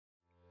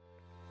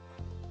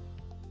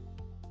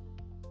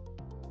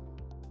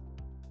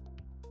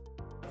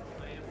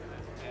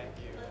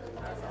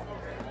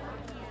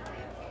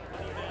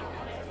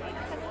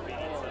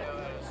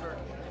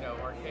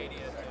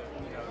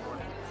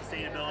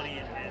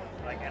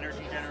like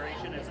energy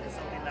generation is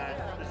something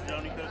that the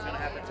zoning code is going to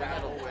have to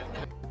tackle with.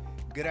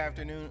 Good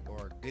afternoon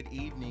or good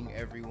evening,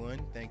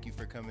 everyone. Thank you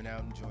for coming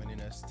out and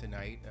joining us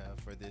tonight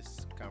for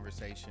this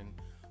conversation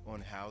on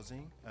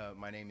housing.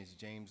 My name is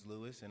James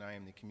Lewis, and I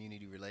am the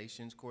Community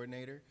Relations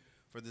Coordinator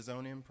for the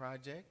Zoning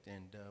Project.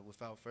 And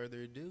without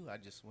further ado, I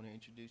just want to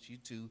introduce you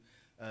to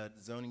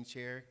the Zoning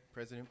Chair,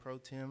 President Pro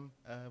Tem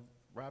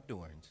Rob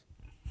Dorns.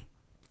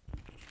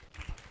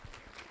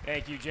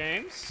 Thank you,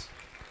 James.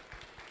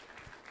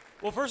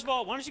 Well, first of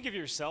all, why don't you give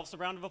yourselves a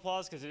round of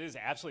applause, because it is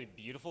absolutely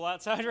beautiful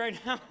outside right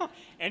now,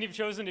 and you've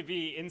chosen to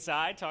be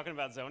inside talking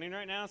about zoning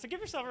right now, so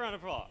give yourself a round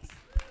of applause.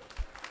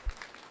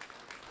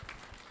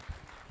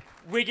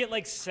 We get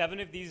like 7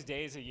 of these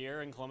days a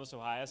year in Columbus,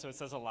 Ohio, so it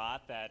says a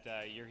lot that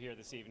you're here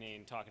this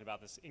evening talking about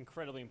this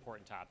incredibly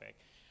important topic.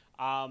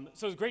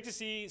 So it's great to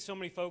see so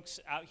many folks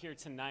out here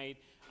tonight.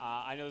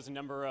 I know there's a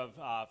number of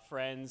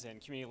friends and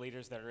community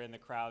leaders that are in the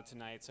crowd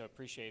tonight, so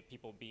appreciate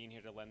people being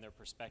here to lend their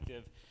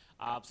perspective.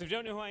 So if you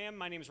don't know who I am,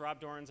 my name is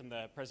Rob Dorns. I'm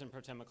the President Pro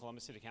Tem of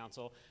Columbus City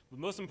Council. But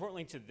most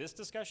importantly to this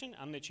discussion,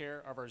 I'm the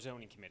chair of our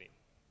zoning committee.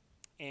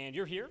 And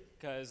you're here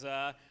because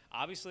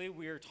obviously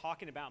we are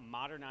talking about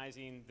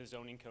modernizing the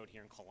zoning code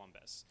here in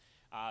Columbus.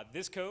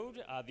 This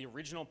code, the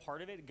original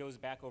part of it, goes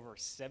back over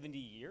 70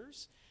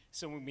 years.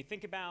 So when we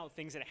think about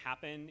things that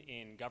happen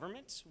in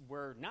government,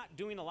 we're not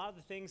doing a lot of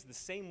the things the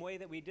same way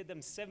that we did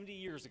them 70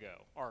 years ago,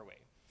 are we?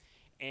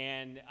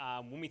 And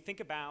when we think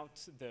about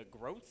the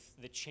growth,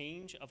 the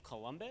change of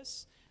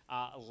Columbus,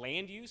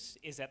 land use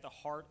is at the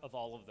heart of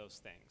all of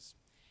those things.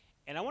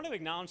 And I want to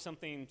acknowledge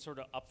something sort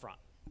of upfront.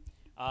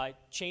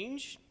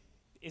 Change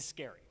is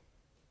scary.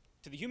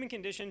 To the human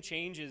condition,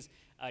 change is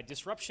a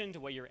disruption to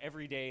what your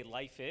everyday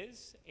life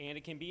is, and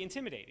it can be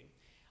intimidating.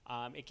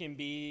 It can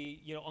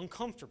be,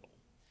 uncomfortable.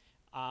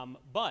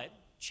 But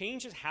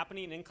change is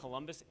happening in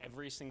Columbus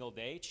every single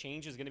day.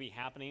 Change is going to be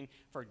happening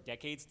for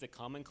decades to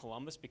come in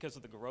Columbus because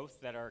of the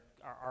growth that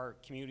our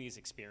community is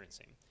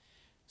experiencing.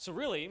 So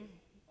really,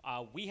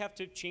 we have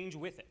to change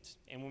with it.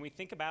 And when we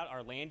think about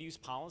our land use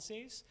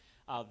policies,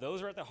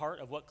 those are at the heart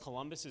of what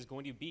Columbus is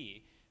going to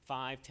be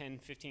 5, 10,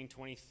 15,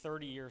 20,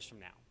 30 years from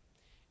now.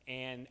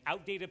 And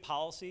outdated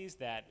policies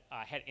that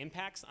had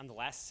impacts on the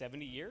last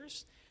 70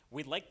 years,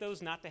 we'd like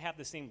those not to have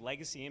the same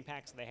legacy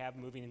impacts they have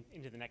moving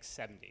into the next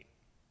 70.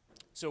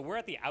 So we're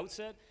at the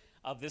outset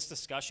of this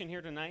discussion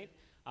here tonight.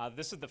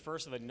 This is the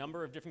first of a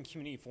number of different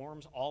community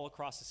forums all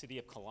across the city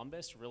of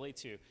Columbus, really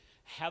to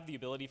have the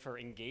ability for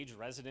engaged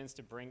residents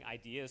to bring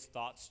ideas,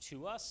 thoughts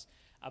to us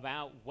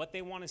about what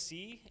they want to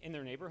see in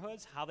their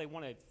neighborhoods, how they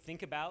want to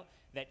think about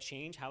that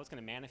change, how it's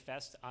going to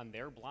manifest on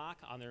their block,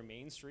 on their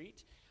main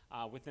street,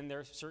 within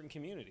their certain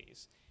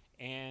communities.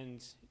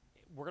 And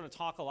we're going to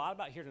talk a lot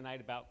about here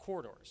tonight about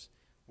corridors.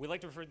 We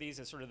like to refer to these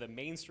as sort of the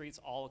main streets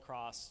all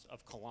across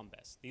of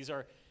Columbus. These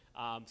are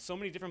so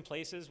many different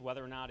places,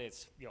 whether or not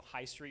it's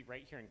High Street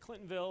right here in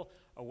Clintonville,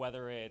 or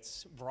whether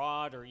it's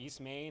Broad or East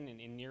Main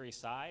and in Near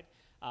East Side.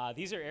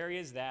 These are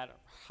areas that are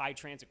high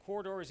transit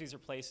corridors. These are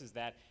places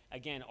that,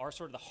 again, are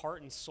sort of the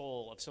heart and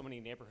soul of so many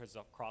neighborhoods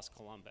across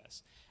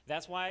Columbus.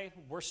 That's why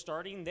we're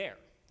starting there.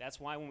 That's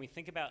why when we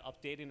think about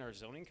updating our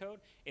zoning code,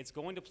 it's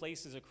going to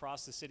places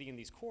across the city in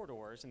these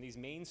corridors and these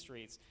main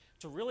streets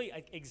to really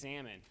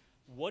examine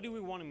what do we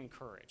want to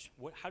encourage?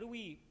 How do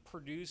we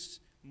produce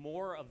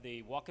more of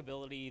the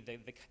walkability, the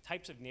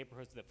types of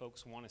neighborhoods that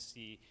folks want to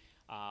see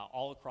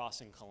all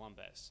across in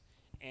Columbus?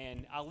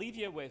 And I'll leave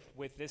you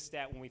with this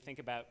stat when we think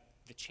about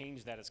the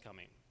change that is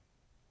coming.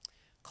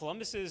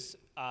 Columbus is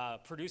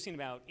producing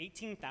about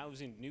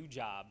 18,000 new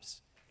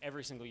jobs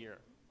every single year.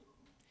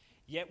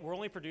 Yet we're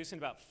only producing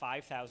about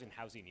 5,000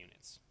 housing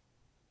units.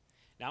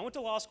 Now, I went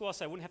to law school,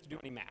 so I wouldn't have to do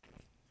any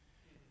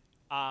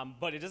math.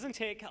 But it doesn't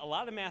take a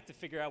lot of math to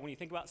figure out, when you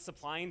think about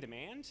supply and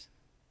demand,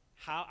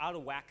 how out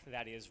of whack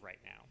that is right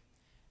now.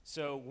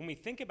 So when we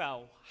think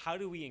about how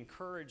do we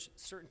encourage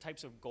certain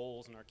types of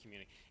goals in our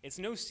community, it's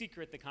no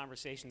secret the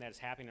conversation that is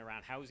happening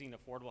around housing,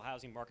 affordable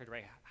housing, market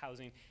rate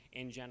housing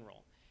in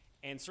general.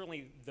 And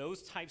certainly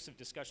those types of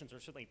discussions are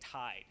certainly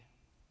tied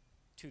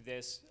to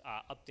this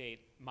update,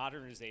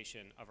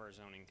 modernization of our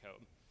zoning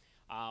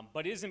code.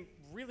 But it is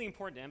really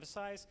important to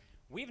emphasize,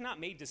 we have not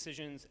made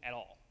decisions at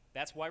all.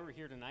 That's why we're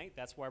here tonight.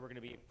 That's why we're going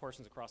to be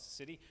portions across the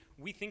city.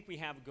 We think we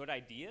have good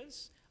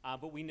ideas,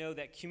 but we know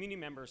that community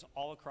members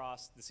all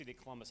across the city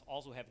of Columbus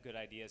also have good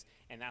ideas,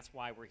 and that's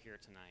why we're here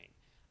tonight.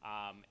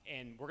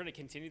 And we're going to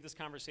continue this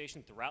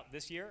conversation throughout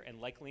this year and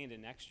likely into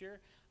next year,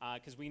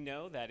 because we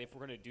know that if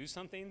we're going to do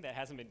something that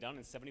hasn't been done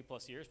in 70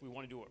 plus years, we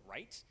want to do it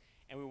right.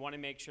 And we want to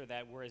make sure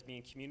that we're as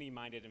being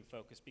community-minded and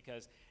focused,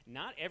 because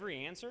not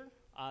every answer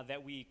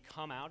that we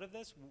come out of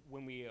this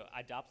when we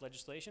adopt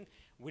legislation,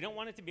 we don't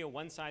want it to be a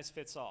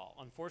one-size-fits-all.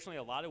 Unfortunately,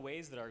 a lot of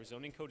ways that our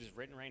zoning code is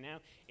written right now,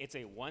 it's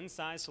a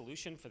one-size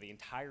solution for the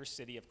entire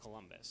city of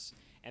Columbus.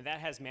 And that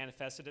has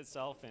manifested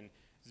itself in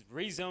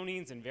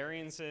rezonings and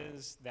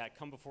variances that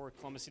come before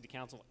Columbus City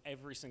Council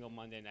every single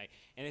Monday night.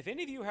 And if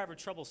any of you are having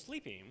trouble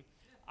sleeping,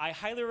 I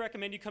highly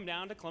recommend you come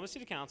down to Columbus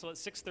City Council at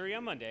 6:30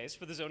 on Mondays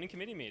for the zoning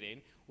committee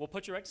meeting. We'll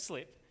put you right to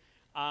sleep.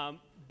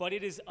 But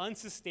it is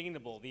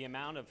unsustainable, the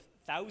amount of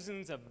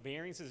thousands of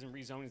variances and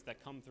rezonings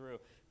that come through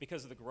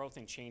because of the growth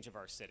and change of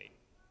our city.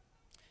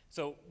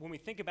 So when we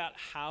think about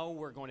how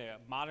we're going to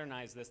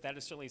modernize this, that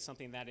is certainly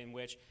something that in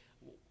which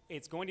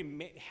it's going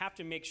to have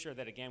to make sure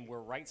that, again,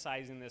 we're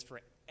right-sizing this for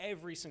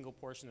every single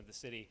portion of the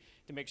city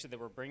to make sure that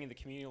we're bringing the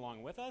community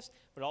along with us,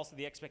 but also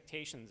the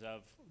expectations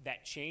of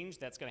that change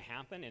that's going to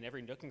happen in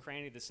every nook and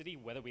cranny of the city,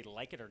 whether we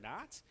like it or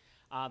not,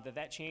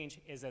 that change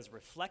is as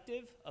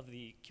reflective of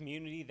the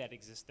community that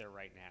exists there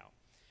right now.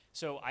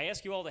 So I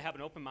ask you all to have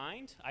an open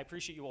mind. I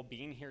appreciate you all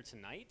being here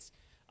tonight.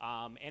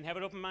 And have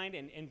an open mind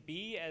and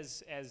be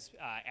as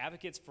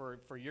advocates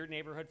for your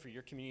neighborhood, for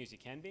your community as you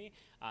can be.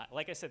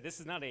 Like I said, this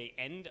is not an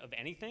end of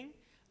anything.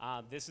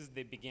 This is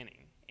the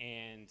beginning.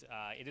 And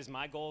it is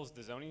my goal as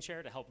the zoning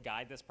chair to help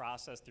guide this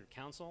process through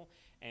council.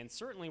 And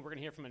certainly we're going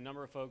to hear from a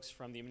number of folks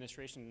from the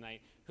administration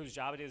tonight whose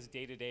job it is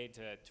day to day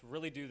to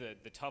really do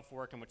the tough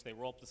work in which they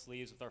roll up the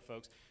sleeves with our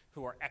folks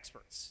who are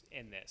experts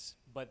in this.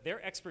 But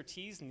their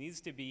expertise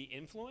needs to be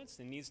influenced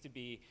and needs to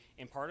be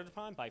imparted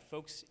upon by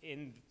folks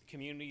in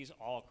communities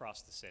all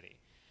across the city.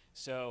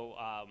 So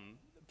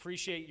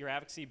appreciate your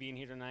advocacy being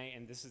here tonight,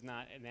 and this is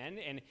not an end.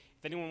 And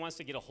if anyone wants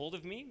to get a hold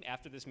of me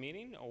after this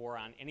meeting or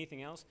on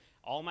anything else,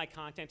 all my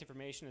contact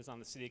information is on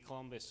the City of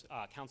Columbus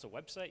Council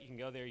website. You can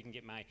go there, you can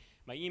get my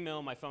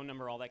email, my phone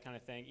number, all that kind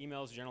of thing.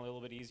 Email is generally a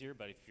little bit easier,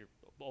 but if you're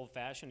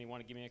old-fashioned and you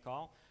want to give me a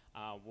call,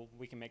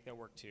 we can make that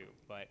work too.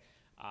 But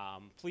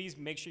please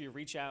make sure you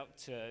reach out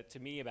to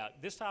me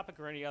about this topic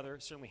or any other.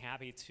 Certainly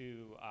happy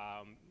to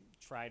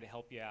try to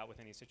help you out with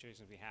any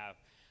situations we have.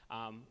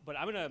 But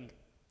I'm going to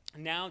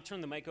now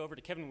turn the mic over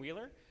to Kevin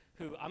Wheeler,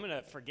 who I'm going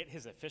to forget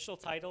his official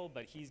title,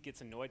 but he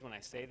gets annoyed when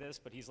I say this,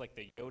 but he's like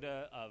the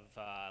Yoda of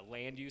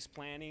land use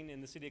planning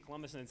in the City of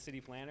Columbus and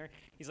city planner.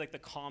 He's like the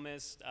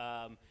calmest,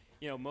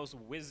 most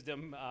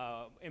wisdom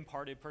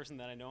imparted person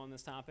that I know on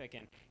this topic,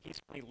 and he's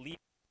really leading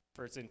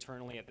efforts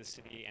internally at the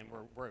city, and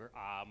we're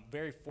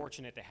very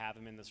fortunate to have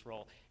him in this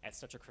role at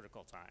such a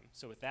critical time.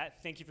 So with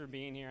that, thank you for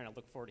being here, and I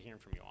look forward to hearing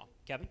from you all.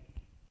 Kevin?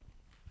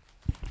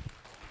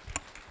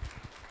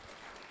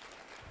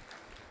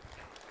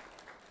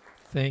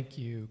 Thank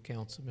you,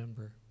 Council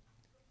Member.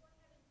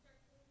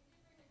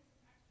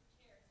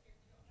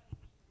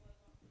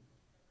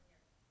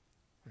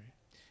 Right.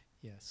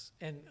 Yes,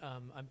 and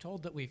I'm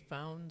told that we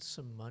found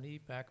some money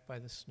back by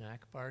the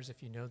snack bars.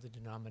 If you know the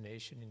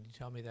denomination and you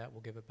tell me that, we'll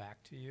give it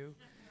back to you.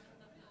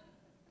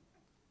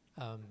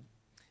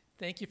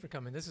 Thank you for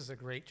coming. This is a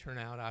great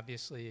turnout.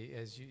 Obviously,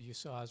 as you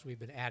saw, as we've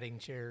been adding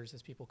chairs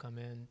as people come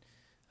in,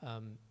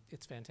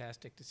 it's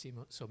fantastic to see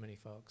so many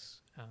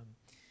folks.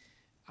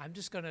 I'm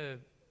just going to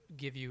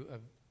give you a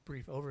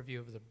brief overview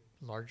of the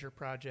larger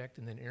project,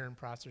 and then Aaron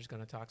Prosser is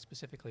going to talk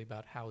specifically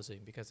about housing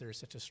because there is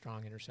such a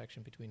strong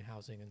intersection between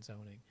housing and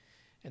zoning.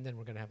 And then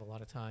we're going to have a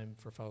lot of time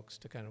for folks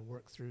to kind of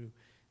work through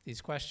these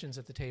questions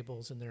at the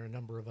tables, and there are a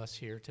number of us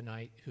here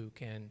tonight who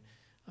can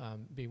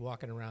be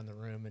walking around the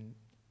room and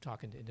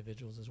talking to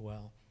individuals as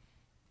well.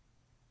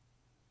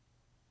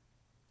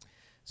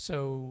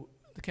 So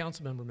the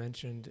council member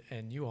mentioned,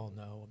 and you all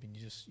know, I mean,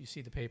 you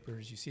see the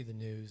papers, you see the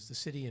news, the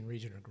city and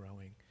region are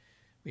growing.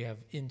 We have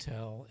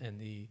Intel and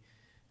the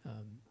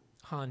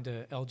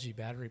Honda LG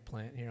battery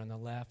plant here on the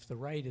left. The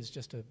right is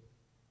just a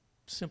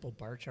simple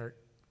bar chart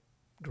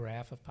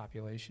graph of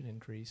population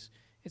increase.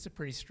 It's a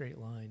pretty straight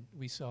line.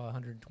 We saw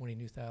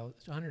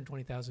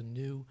 120,000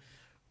 new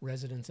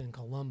residents in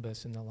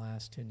Columbus in the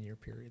last 10-year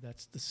period.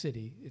 That's the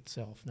city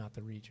itself, not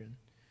the region.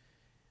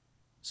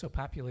 So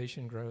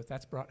population growth,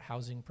 that's brought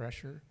housing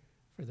pressure.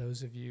 For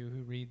those of you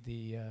who read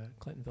the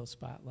Clintonville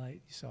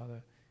Spotlight, you saw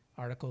the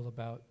article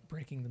about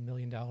breaking the $1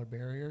 million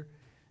barrier.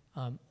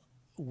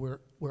 We're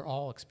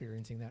all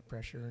experiencing that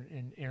pressure,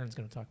 and Aaron's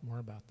going to talk more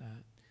about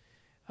that.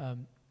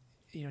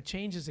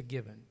 Change is a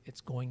given.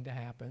 It's going to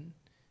happen.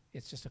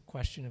 It's just a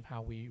question of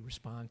how we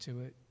respond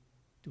to it.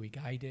 Do we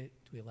guide it?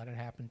 Do we let it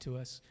happen to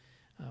us?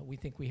 We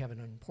think we have an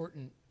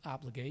important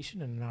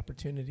obligation and an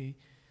opportunity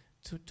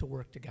to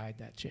work to guide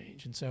that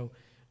change. And so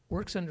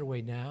work's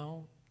underway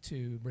now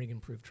to bring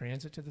improved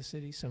transit to the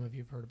city. Some of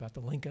you have heard about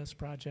the Link Us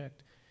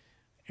project.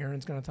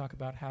 Aaron's going to talk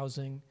about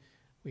housing.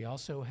 We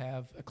also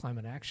have a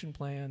climate action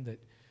plan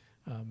that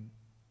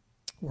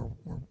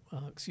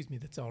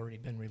that's already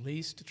been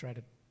released to try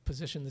to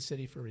position the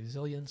city for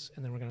resilience,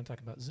 and then we're going to talk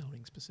about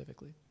zoning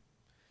specifically.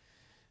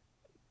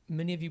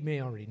 Many of you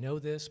may already know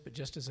this, but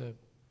just as a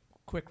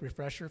quick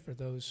refresher for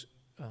those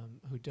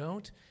who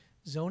don't,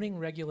 zoning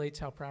regulates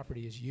how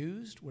property is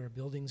used, where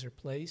buildings are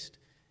placed,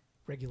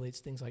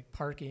 regulates things like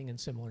parking and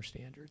similar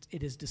standards.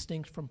 It is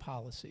distinct from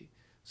policy.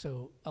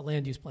 So a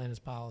land use plan is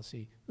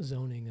policy,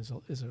 zoning is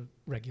a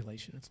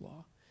regulation, it's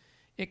law.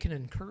 It can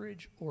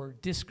encourage or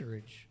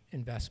discourage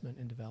investment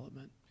and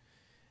development.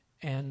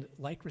 And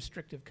like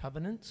restrictive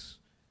covenants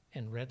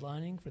and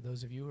redlining, for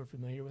those of you who are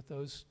familiar with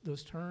those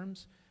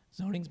terms,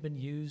 zoning's been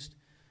used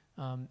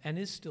and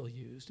is still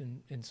used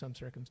in some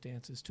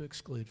circumstances to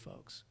exclude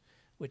folks,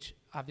 which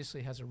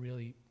obviously has a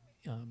really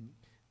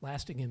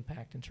lasting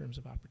impact in terms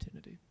of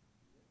opportunity.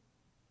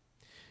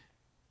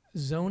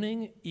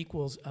 Zoning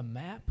equals a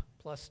map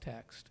plus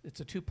text. It's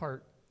a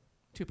two-part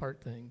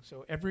thing.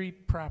 So every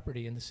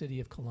property in the city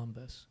of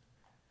Columbus,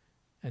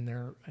 and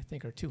there I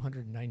think are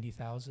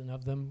 290,000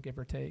 of them, give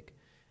or take,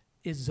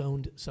 is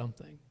zoned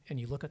something. And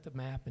you look at the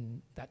map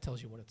and that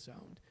tells you what it's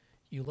zoned.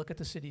 You look at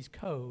the city's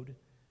code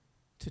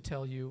to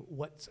tell you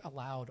what's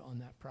allowed on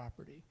that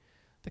property.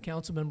 The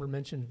council member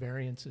mentioned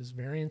variances.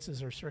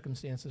 Variances are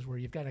circumstances where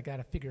you've got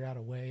to figure out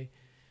a way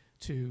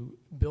to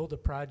build a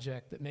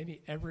project that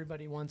maybe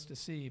everybody wants to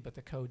see, but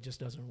the code just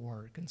doesn't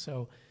work. And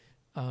so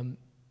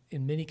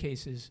in many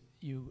cases,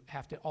 you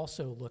have to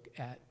also look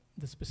at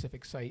the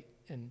specific site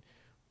and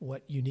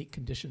what unique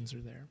conditions are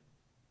there.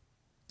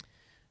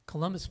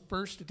 Columbus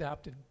first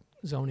adopted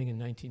zoning in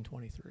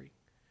 1923.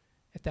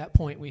 At that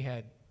point, we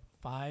had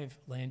 5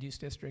 land use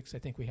districts. I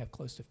think we have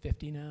close to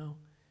 50 now.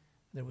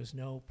 There was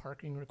no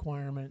parking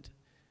requirement.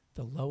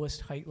 The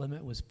lowest height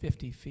limit was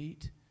 50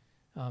 feet.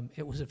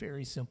 It was a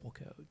very simple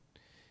code.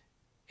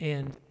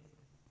 And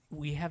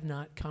we have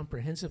not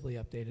comprehensively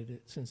updated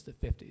it since the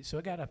 50s. So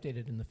it got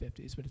updated in the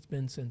 50s, but it's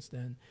been since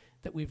then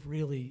that we've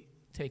really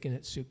taken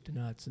it soup to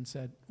nuts and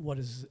said, what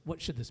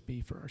should this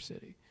be for our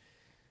city?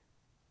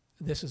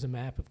 This is a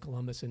map of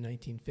Columbus in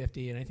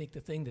 1950, and I think the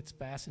thing that's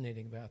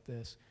fascinating about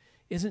this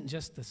isn't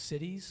just the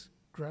city's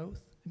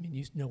growth. I mean,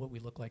 you know what we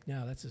look like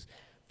now. That's just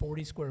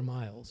 40 square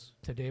miles.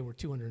 Today we're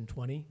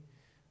 220.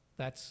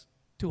 That's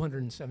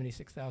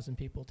 276,000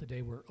 people.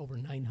 Today we're over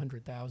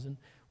 900,000.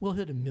 We'll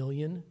hit 1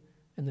 million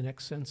in the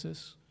next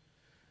census.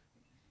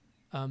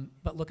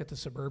 But look at the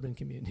suburban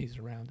communities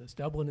around us.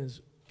 Dublin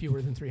is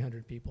fewer than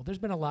 300 people. There's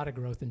been a lot of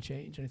growth and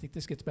change, and I think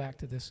this gets back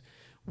to this.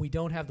 We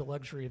don't have the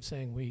luxury of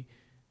saying we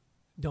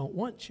don't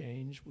want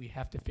change. We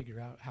have to figure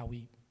out how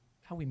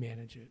we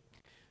manage it.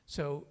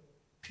 So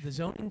the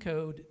zoning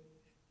code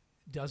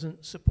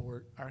doesn't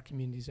support our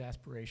community's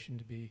aspiration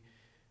to be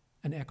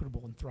an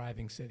equitable and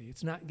thriving city.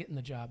 It's not getting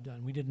the job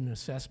done. We did an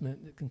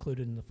assessment that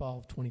concluded in the fall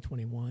of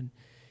 2021.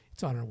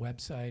 It's on our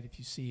website. If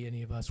you see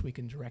any of us, we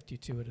can direct you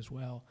to it as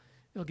well.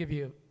 It'll give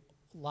you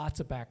lots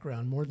of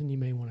background, more than you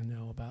may want to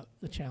know about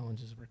the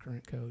challenges of our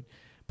current code.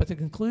 But the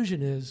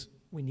conclusion is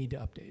we need to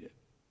update it.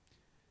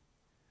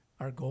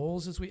 Our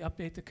goals as we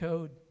update the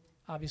code,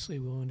 obviously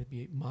we want it to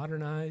be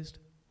modernized.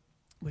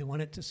 We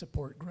want it to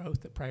support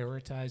growth that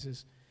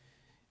prioritizes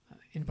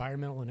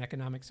environmental and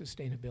economic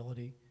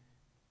sustainability,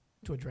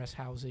 to address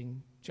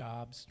housing,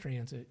 jobs,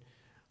 transit.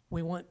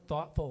 We want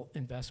thoughtful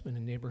investment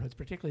in neighborhoods,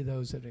 particularly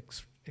those that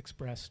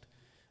expressed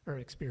or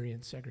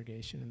experienced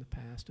segregation in the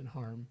past and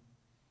harm.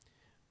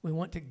 We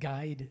want to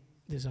guide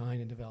design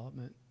and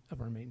development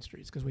of our main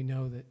streets, because we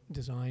know that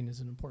design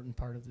is an important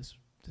part of this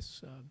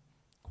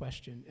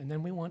question. And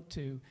then we want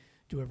to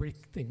do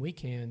everything we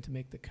can to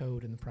make the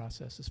code and the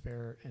process as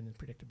fair and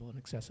predictable and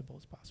accessible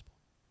as possible.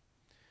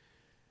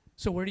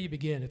 So where do you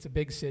begin? It's a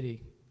big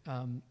city.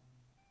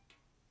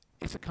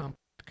 It's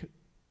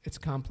a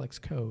complex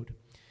code.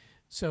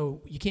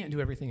 So you can't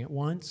do everything at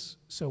once,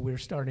 so we're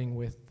starting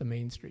with the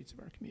main streets of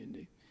our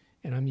community.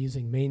 And I'm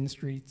using main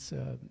streets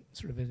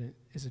sort of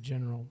as a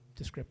general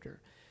descriptor.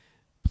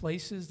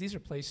 These are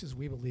places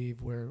we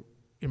believe where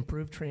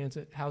improved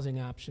transit, housing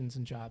options,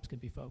 and jobs can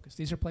be focused.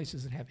 These are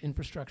places that have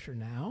infrastructure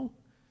now.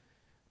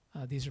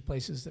 These are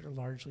places that are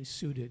largely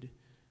suited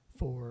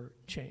for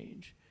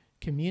change.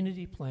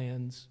 Community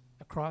plans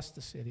across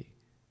the city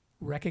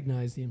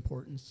recognize the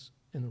importance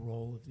and the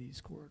role of these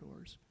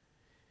corridors.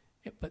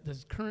 But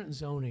the current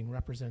zoning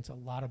represents a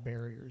lot of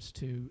barriers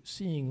to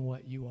seeing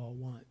what you all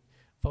want.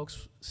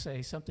 Folks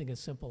say something as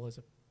simple as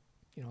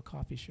a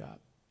coffee shop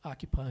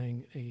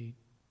occupying a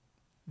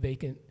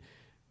vacant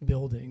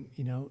building.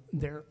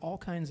 There are all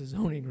kinds of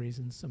zoning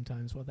reasons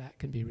sometimes why that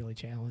can be really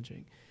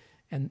challenging.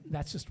 And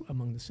that's just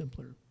among the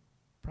simpler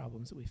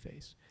problems that we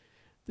face.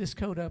 This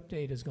code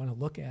update is going to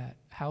look at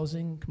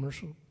housing,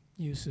 commercial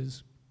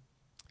uses,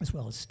 as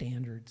well as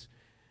standards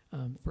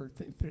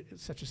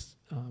such as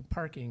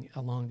parking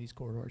along these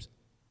corridors.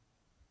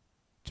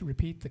 To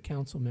repeat the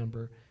council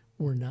member,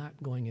 we're not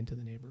going into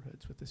the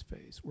neighborhoods with this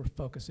phase. We're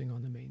focusing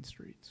on the main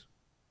streets.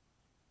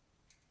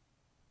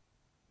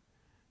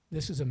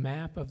 This is a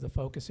map of the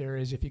focus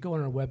areas. If you go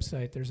on our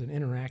website, there's an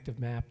interactive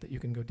map that you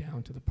can go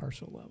down to the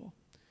parcel level.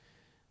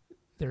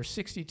 There are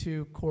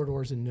 62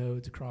 corridors and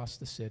nodes across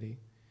the city.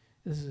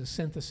 This is a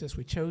synthesis.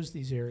 We chose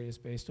these areas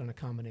based on a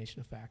combination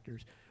of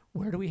factors.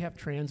 Where do we have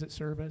transit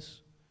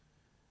service?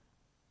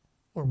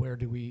 Or where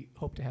do we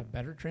hope to have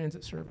better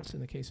transit service in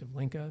the case of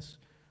LinkUs?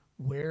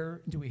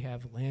 Where do we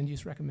have land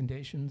use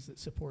recommendations that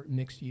support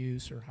mixed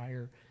use or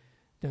higher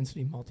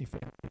density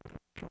multifamily?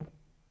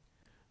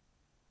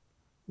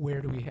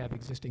 Where do we have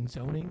existing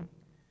zoning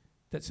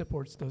that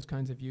supports those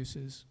kinds of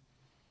uses?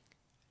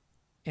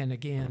 And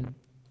again,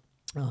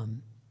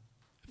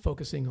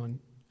 focusing on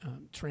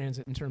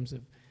transit in terms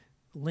of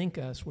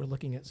LinkUs, we're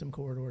looking at some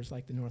corridors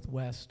like the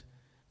Northwest,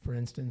 for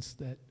instance,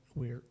 that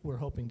we're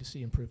hoping to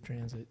see improved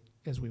transit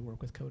as we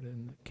work with CODA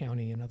and the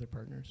county and other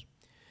partners.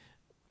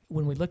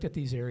 When we looked at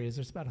these areas,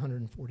 there's about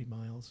 140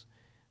 miles.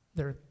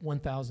 There are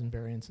 1,000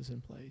 variances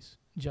in place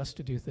just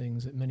to do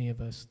things that many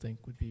of us think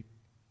would be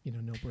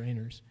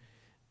no-brainers.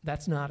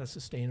 That's not a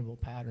sustainable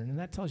pattern, and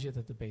that tells you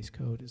that the base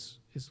code is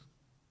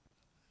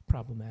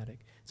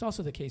problematic. It's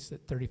also the case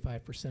that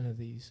 80% of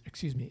these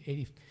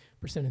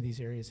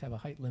areas have a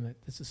height limit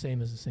that's the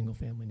same as a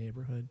single-family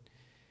neighborhood.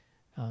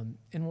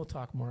 And we'll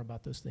talk more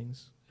about those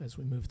things as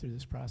we move through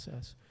this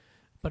process.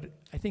 But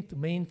I think the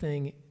main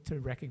thing to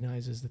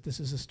recognize is that this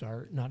is a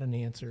start, not an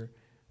answer.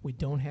 We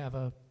don't have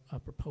a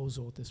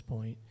proposal at this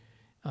point.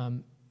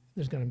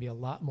 There's going to be a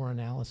lot more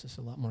analysis,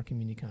 a lot more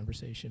community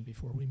conversation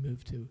before we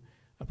move to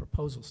a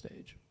proposal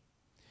stage.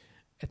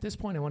 At this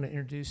point, I want to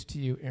introduce to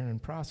you Aaron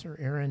Prosser.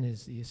 Aaron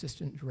is the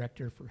Assistant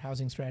Director for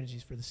Housing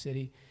Strategies for the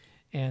city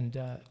and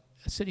a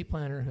city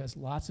planner who has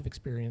lots of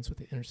experience with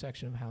the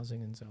intersection of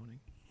housing and zoning.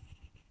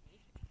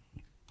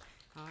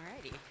 All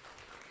righty.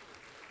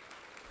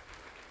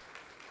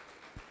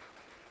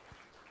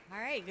 All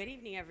right, good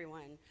evening,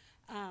 everyone.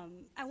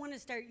 I want to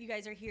start, you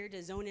guys are here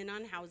to zone in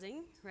on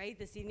housing, right?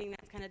 This evening,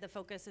 that's kind of the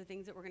focus of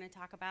things that we're going to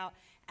talk about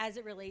as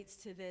it relates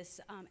to this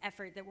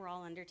effort that we're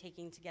all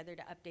undertaking together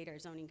to update our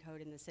zoning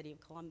code in the city of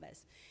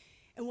Columbus.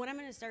 And what I'm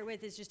going to start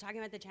with is just talking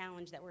about the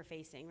challenge that we're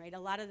facing, right? A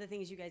lot of the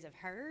things you guys have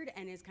heard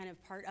and is kind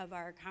of part of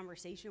our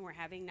conversation we're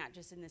having, not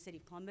just in the city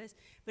of Columbus,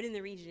 but in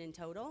the region in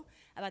total,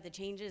 about the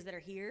changes that are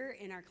here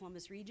in our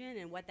Columbus region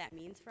and what that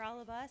means for all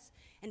of us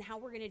and how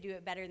we're going to do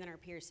it better than our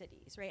peer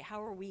cities, right?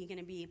 How are we going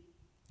to be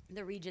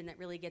the region that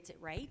really gets it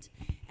right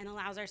and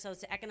allows ourselves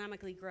to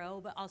economically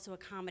grow, but also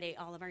accommodate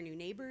all of our new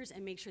neighbors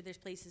and make sure there's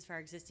places for our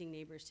existing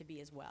neighbors to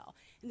be as well.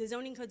 And the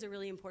zoning code's a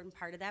really important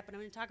part of that, but I'm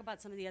going to talk about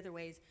some of the other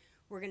ways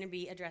we're going to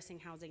be addressing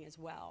housing as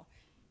well.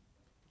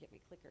 Get my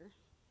clicker.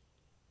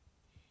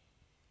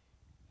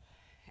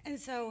 And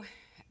so,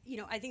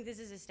 I think this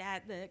is a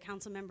stat the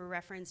council member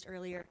referenced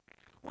earlier.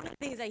 One of the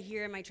things I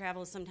hear in my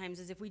travels sometimes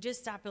is if we just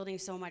stop building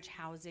so much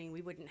housing,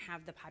 we wouldn't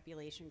have the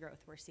population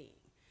growth we're seeing.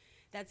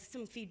 That's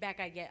some feedback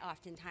I get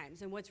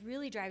oftentimes. And what's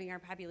really driving our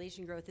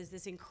population growth is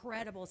this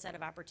incredible set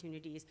of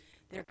opportunities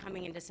that are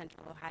coming into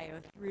Central Ohio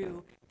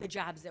through the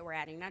jobs that we're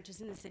adding, not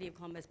just in the city of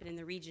Columbus, but in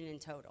the region in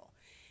total.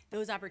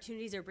 Those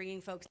opportunities are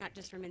bringing folks not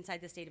just from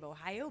inside the state of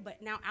Ohio,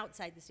 but now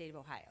outside the state of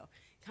Ohio,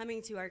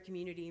 coming to our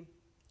community,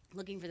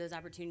 looking for those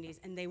opportunities,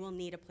 and they will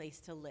need a place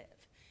to live.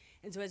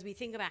 And so as we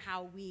think about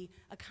how we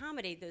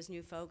accommodate those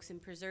new folks and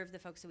preserve the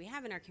folks that we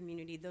have in our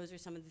community, those are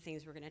some of the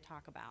things we're going to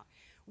talk about.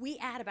 We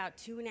add about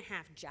 2.5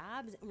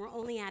 jobs, and we're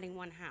only adding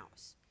one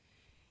house.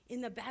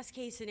 In the best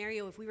case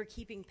scenario, if we were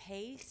keeping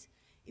pace,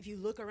 if you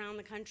look around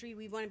the country,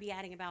 we want to be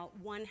adding about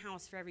one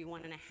house for every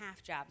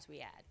 1.5 jobs we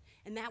add.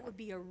 And that would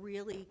be a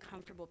really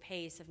comfortable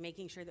pace of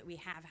making sure that we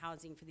have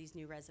housing for these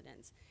new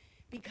residents.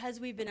 Because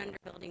we've been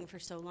underbuilding for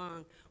so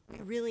long,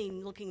 we're really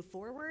looking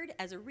forward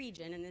as a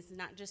region, and this is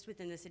not just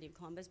within the city of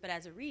Columbus, but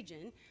as a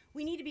region,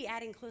 we need to be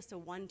adding close to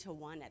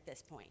 1-to-1 at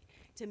this point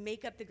to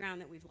make up the ground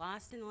that we've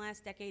lost in the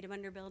last decade of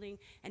underbuilding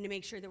and to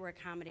make sure that we're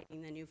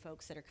accommodating the new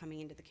folks that are coming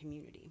into the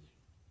community.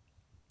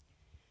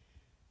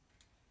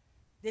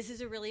 This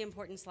is a really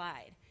important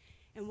slide.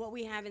 And what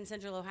we have in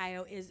Central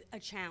Ohio is a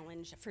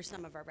challenge for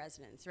some of our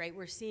residents, right?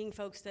 We're seeing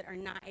folks that are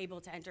not able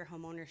to enter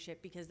home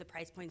ownership because the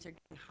price points are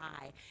getting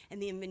high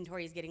and the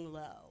inventory is getting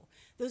low.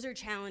 Those are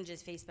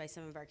challenges faced by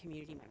some of our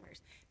community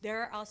members.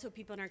 There are also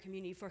people in our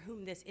community for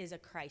whom this is a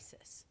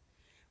crisis,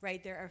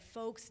 right? There are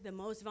folks, the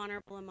most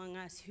vulnerable among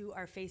us, who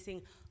are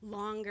facing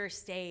longer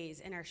stays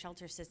in our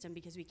shelter system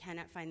because we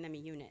cannot find them a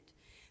unit.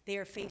 They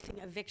are facing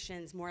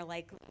evictions more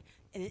likely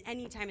than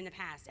any time in the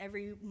past.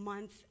 Every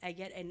month I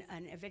get an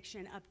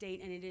eviction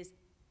update, and it is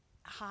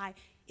high.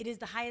 It is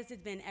the highest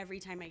it's been every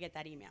time I get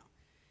that email,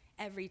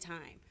 every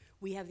time.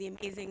 We have the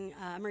amazing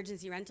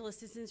emergency rental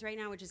assistance right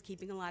now, which is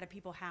keeping a lot of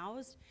people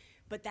housed,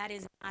 but that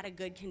is not a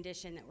good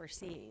condition that we're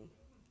seeing.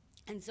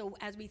 And so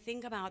as we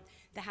think about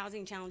the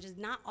housing challenges,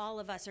 not all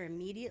of us are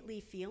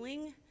immediately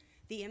feeling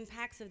the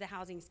impacts of the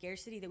housing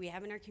scarcity that we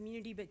have in our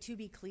community, but to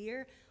be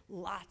clear,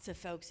 lots of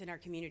folks in our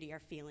community are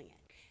feeling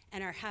it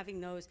and are having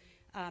those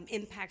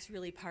impacts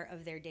really part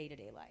of their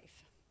day-to-day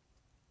life.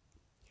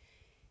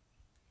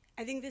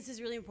 I think this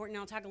is really important.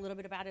 I'll talk a little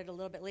bit about it a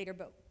little bit later,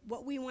 but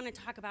what we want to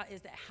talk about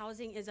is that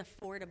housing is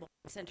affordable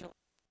in Central.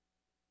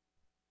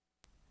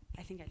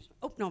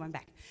 I'm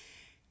back.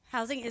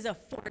 Housing is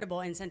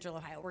affordable in Central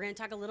Ohio. We're going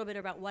to talk a little bit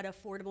about what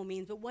affordable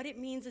means, but what it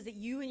means is that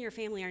you and your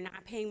family are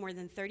not paying more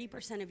than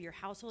 30% of your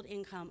household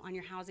income on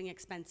your housing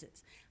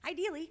expenses.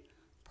 Ideally,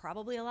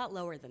 probably a lot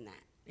lower than that.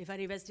 If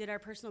any of us did our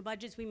personal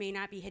budgets, we may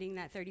not be hitting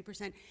that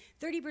 30%.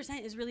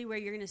 30% is really where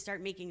you're going to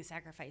start making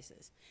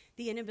sacrifices.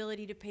 The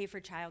inability to pay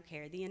for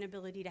childcare, the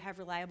inability to have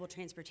reliable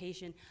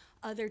transportation,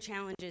 other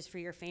challenges for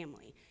your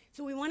family.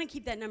 So we want to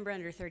keep that number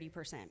under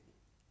 30%.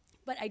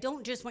 But I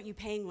don't just want you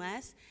paying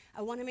less.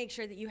 I want to make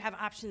sure that you have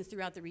options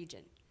throughout the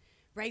region,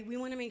 right? We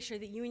want to make sure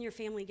that you and your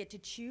family get to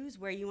choose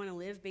where you want to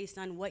live based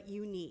on what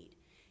you need.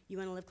 You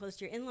want to live close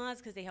to your in-laws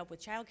because they help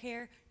with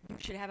childcare, you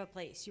should have a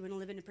place. You want to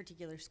live in a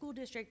particular school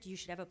district, you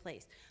should have a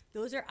place.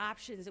 Those are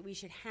options that we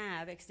should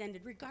have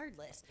extended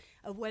regardless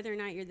of whether or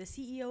not you're the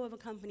CEO of a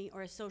company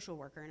or a social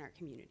worker in our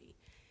community.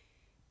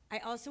 I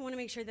also want to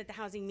make sure that the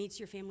housing meets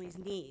your family's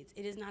needs.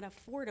 It is not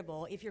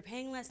affordable if you're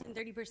paying less than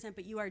 30%,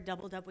 but you are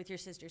doubled up with your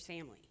sister's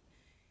family.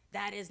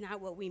 That is not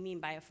what we mean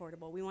by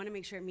affordable. We want to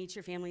make sure it meets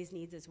your family's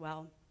needs as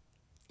well.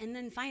 And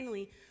then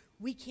finally,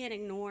 we can't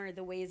ignore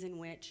the ways in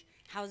which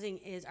housing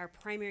is our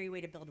primary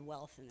way to build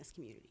wealth in this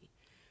community,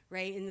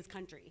 right, in this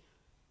country.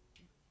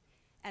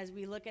 As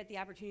we look at the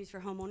opportunities for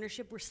home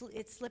ownership,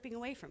 it's slipping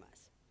away from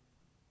us.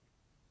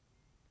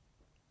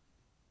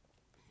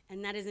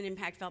 And that is an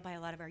impact felt by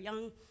a lot of our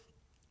young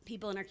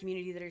people in our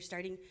community that are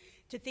starting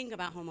to think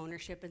about home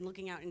ownership and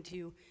looking out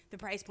into the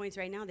price points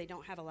right now. They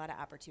don't have a lot of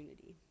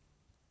opportunity.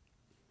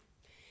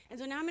 And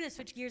so now I'm going to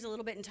switch gears a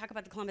little bit and talk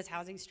about the Columbus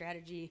housing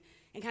strategy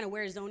and kind of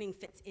where zoning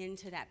fits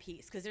into that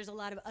piece, because there's a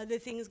lot of other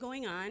things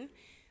going on.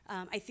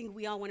 I think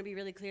we all want to be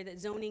really clear that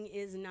zoning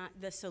is not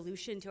the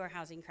solution to our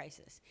housing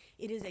crisis.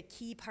 It is a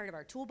key part of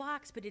our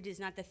toolbox, but it is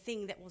not the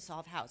thing that will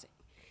solve housing.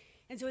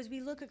 And so as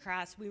we look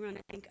across, we want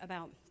to think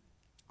about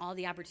all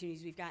the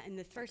opportunities we've got. And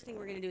the first thing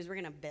we're going to do is we're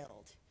going to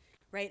build,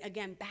 right?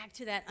 Again, back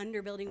to that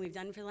underbuilding we've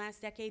done for the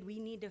last decade, we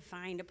need to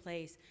find a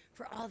place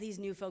for all these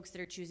new folks that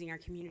are choosing our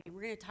community.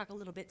 We're going to talk a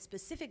little bit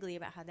specifically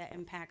about how that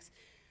impacts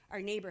our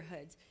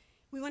neighborhoods.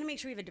 We want to make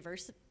sure we have a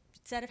diverse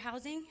set of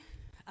housing.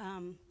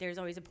 There's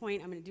always a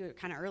point, I'm going to do it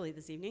kind of early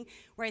this evening,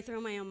 where I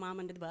throw my own mom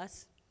under the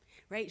bus,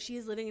 right? She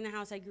is living in the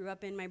house I grew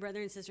up in. My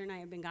brother and sister and I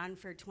have been gone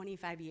for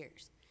 25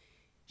 years.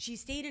 She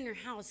stayed in her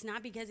house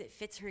not because it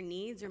fits her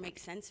needs or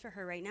makes sense for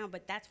her right now,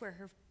 but that's where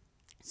her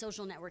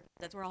social network,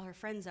 that's where all her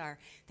friends are,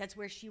 that's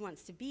where she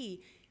wants to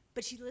be.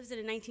 But she lives in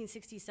a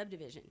 1960s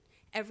subdivision.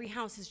 Every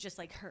house is just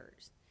like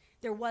hers.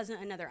 There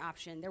wasn't another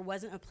option. There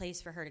wasn't a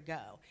place for her to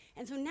go.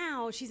 And so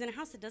now she's in a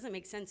house that doesn't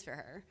make sense for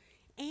her.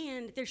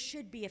 And there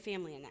should be a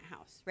family in that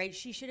house, right?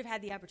 She should have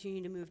had the opportunity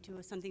to move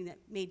to something that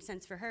made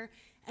sense for her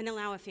and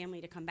allow a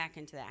family to come back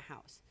into that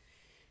house.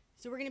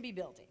 So we're going to be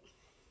building.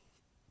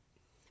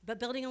 But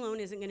building alone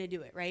isn't going to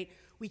do it, right?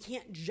 We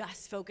can't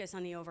just focus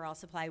on the overall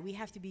supply. We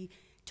have to be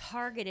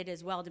targeted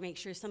as well to make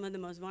sure some of the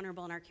most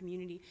vulnerable in our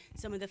community,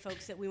 some of the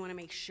folks that we want to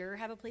make sure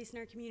have a place in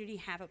our community,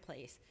 have a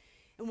place.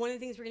 And one of the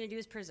things we're going to do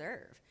is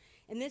preserve.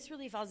 And this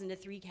really falls into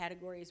three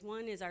categories.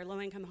 One is our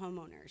low-income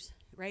homeowners,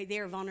 right? They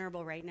are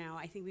vulnerable right now.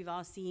 I think we've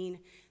all seen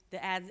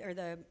the ads or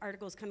the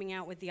articles coming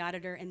out with the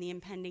auditor and the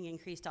impending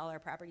increase to all our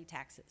property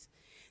taxes.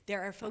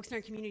 There are folks in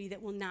our community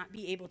that will not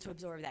be able to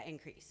absorb that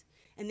increase,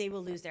 and they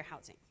will lose their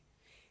housing.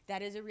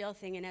 That is a real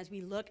thing, and as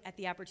we look at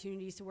the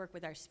opportunities to work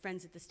with our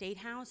friends at the State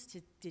House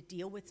to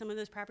deal with some of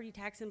those property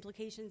tax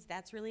implications,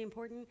 that's really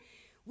important.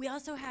 We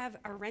also have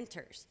our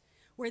renters,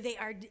 where they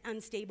are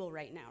unstable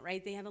right now,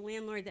 right? They have a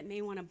landlord that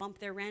may want to bump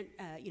their rent,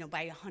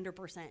 by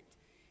 100%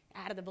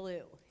 out of the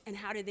blue. And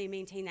how do they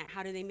maintain that?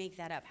 How do they make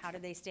that up? How do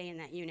they stay in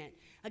that unit?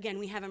 Again,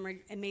 we have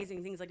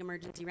amazing things like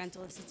emergency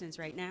rental assistance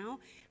right now,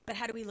 but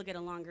how do we look at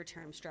a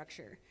longer-term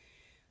structure?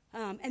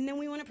 And then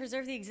we want to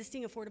preserve the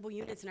existing affordable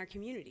units in our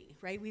community,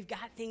 right? We've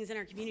got things in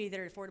our community that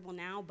are affordable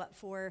now, but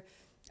for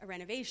a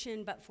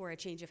renovation, but for a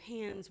change of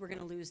hands, we're going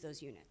to lose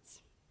those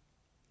units.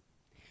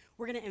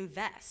 We're going to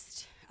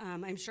invest.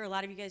 I'm sure a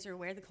lot of you guys are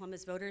aware the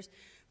Columbus voters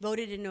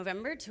voted in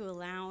November to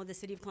allow the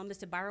city of Columbus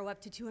to borrow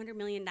up to $200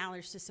 million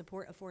to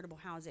support affordable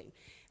housing.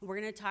 And we're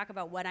going to talk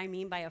about what I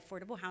mean by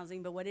affordable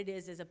housing, but what it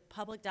is a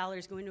public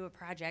dollars go into a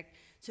project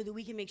so that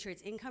we can make sure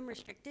it's income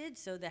restricted,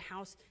 so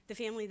the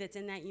family that's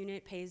in that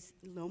unit pays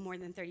no more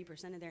than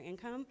 30% of their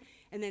income,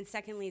 and then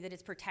secondly, that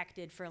it's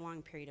protected for a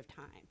long period of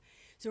time.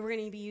 So we're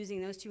going to be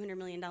using those $200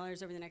 million over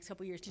the next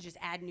couple years to just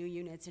add new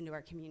units into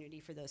our community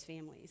for those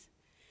families.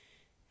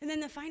 And then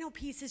the final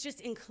piece is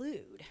just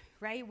include,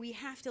 right? We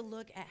have to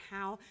look at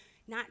how,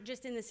 not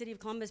just in the city of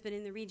Columbus, but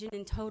in the region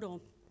in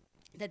total,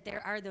 that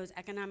there are those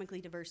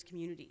economically diverse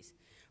communities,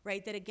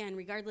 right? That again,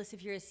 regardless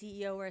if you're a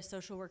CEO or a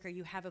social worker,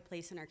 you have a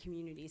place in our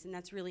communities, and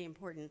that's really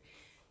important.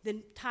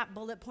 The top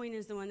bullet point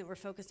is the one that we're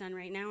focused on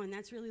right now, and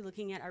that's really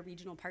looking at our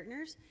regional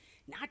partners,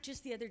 not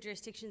just the other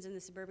jurisdictions in the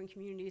suburban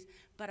communities,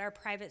 but our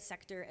private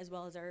sector as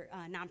well as our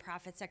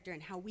nonprofit sector,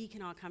 and how we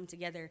can all come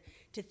together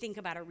to think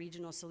about a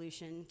regional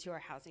solution to our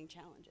housing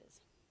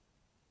challenges.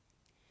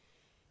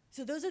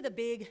 So that's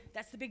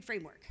the big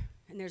framework,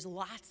 and there's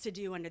lots to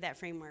do under that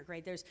framework,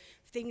 right? There's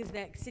things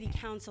that City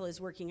Council is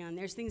working on.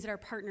 There's things that our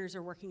partners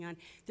are working on.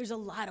 There's a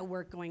lot of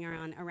work going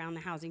on around the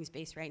housing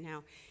space right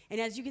now.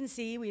 And as you can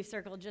see, we've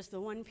circled just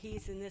the one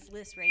piece in this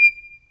list right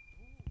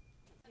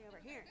stay over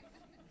here.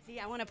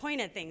 See, I want to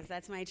point at things.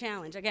 That's my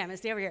challenge. Okay, I'm going to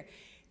stay over here.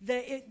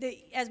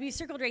 As we've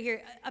circled right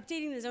here,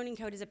 updating the zoning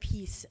code is a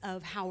piece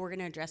of how we're going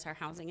to address our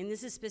housing, and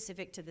this is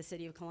specific to the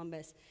city of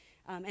Columbus,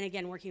 and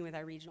again, working with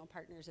our regional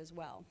partners as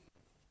well.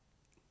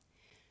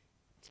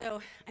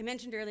 So I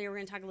mentioned earlier we're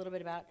going to talk a little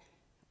bit about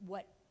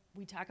what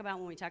we talk about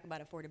when we talk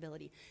about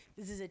affordability.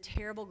 This is a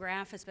terrible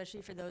graph,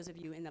 especially for those of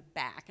you in the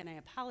back, and I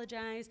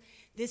apologize.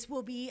 This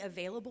will be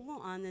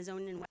available on the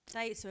zoning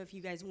website, so if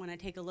you guys want to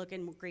take a look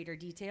in greater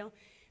detail.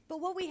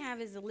 But what we have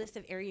is a list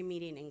of area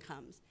median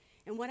incomes.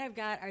 And what I've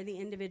got are the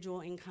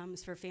individual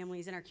incomes for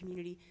families in our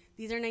community.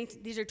 These are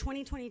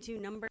 2022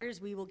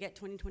 numbers. We will get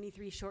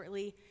 2023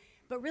 shortly.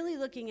 but really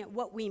looking at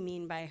what we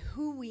mean by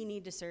who we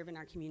need to serve in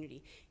our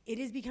community. It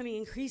is becoming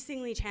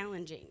increasingly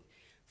challenging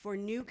for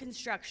new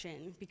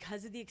construction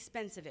because of the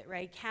expense of it,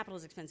 right? Capital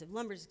is expensive,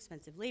 lumber is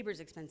expensive, labor is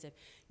expensive.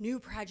 New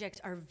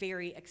projects are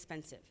very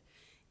expensive.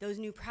 Those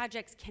new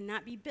projects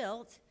cannot be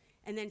built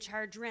and then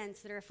charge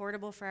rents that are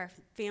affordable for our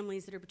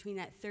families that are between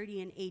that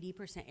 30 and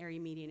 80% area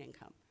median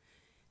income.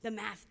 The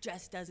math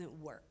just doesn't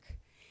work.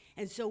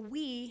 And so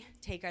we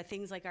take our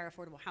things like our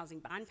affordable housing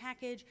bond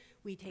package,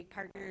 we take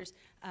partners,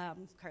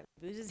 Carly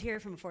Booz is here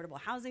from Affordable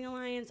Housing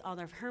Alliance, all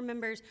of her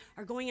members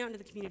are going out into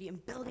the community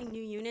and building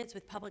new units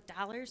with public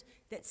dollars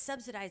that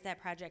subsidize that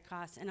project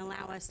cost and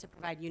allow us to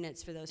provide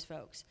units for those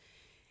folks.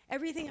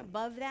 Everything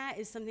above that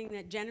is something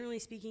that, generally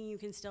speaking, you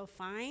can still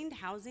find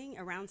housing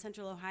around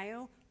Central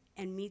Ohio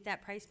and meet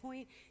that price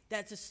point.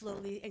 That's a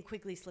slowly and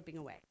quickly slipping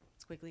away.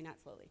 It's quickly,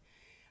 not slowly.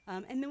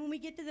 And then when we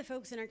get to the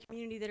folks in our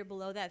community that are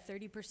below that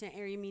 30%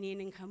 area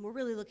median income, we're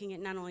really looking at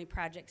not only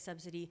project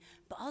subsidy,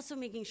 but also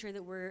making sure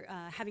that we're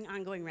having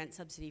ongoing rent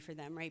subsidy for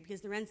them, right?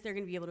 Because the rents they're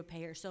gonna be able to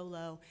pay are so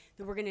low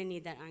that we're gonna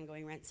need that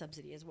ongoing rent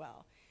subsidy as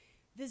well.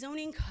 The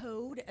zoning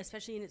code,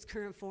 especially in its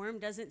current form,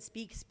 doesn't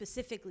speak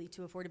specifically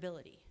to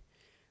affordability,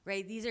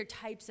 right? These are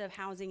types of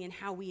housing and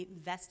how we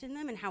invest in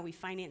them and how we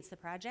finance the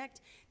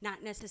project,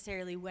 not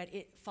necessarily what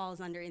it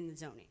falls under in the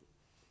zoning.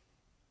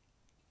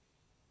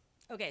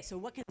 Okay, so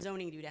what can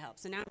zoning do to help?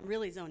 So now I'm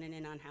really zoning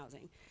in on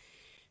housing.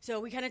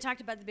 So we kind of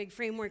talked about the big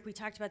framework, we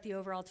talked about the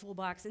overall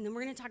toolbox, and then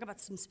we're gonna talk about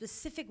some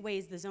specific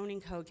ways the zoning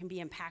code can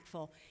be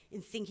impactful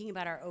in thinking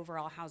about our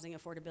overall housing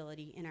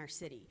affordability in our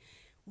city.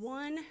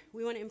 One,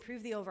 we wanna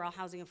improve the overall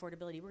housing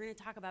affordability. We're gonna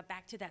talk about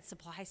back to that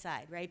supply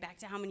side, right? Back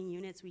to how many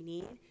units we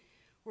need.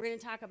 We're gonna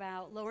talk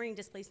about lowering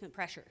displacement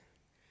pressure,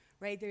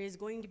 right? There is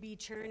going to be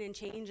churn and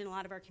change in a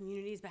lot of our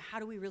communities, but how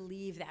do we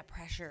relieve that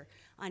pressure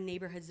on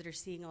neighborhoods that are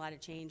seeing a lot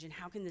of change, and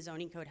how can the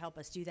zoning code help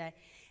us do that?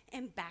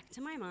 And back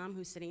to my mom,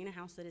 who's sitting in a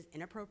house that is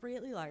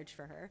inappropriately large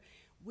for her,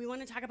 we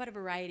want to talk about a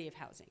variety of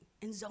housing.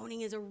 And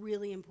zoning is a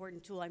really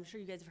important tool. I'm sure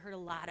you guys have heard a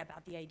lot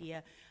about the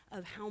idea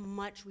of how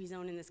much we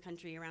zone in this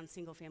country around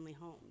single-family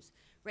homes,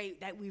 right?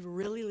 That we've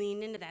really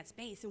leaned into that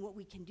space, and what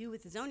we can do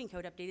with the zoning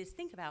code update is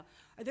think about,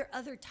 are there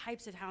other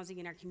types of housing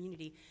in our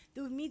community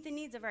that would meet the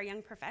needs of our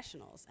young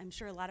professionals? I'm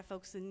sure a lot of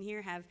folks in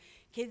here have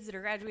kids that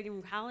are graduating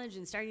from college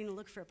and starting to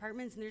look for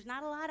apartments, and there's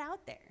not a lot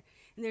out there,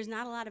 and there's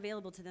not a lot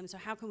available to them, so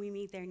how can we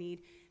meet their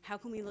need? How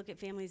can we look at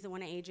families that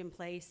want to age in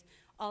place?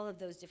 All of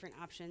those different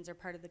options are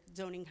part of the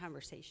zoning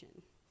conversation.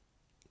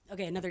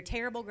 Okay, another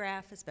terrible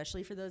graph,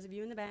 especially for those of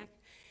you in the back.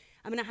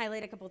 I'm gonna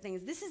highlight a couple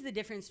things. This is the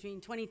difference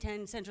between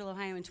 2010 Central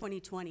Ohio and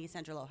 2020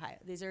 Central Ohio.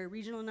 These are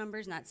regional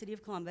numbers, not City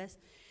of Columbus.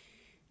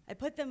 I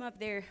put them up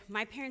there.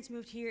 My parents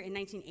moved here in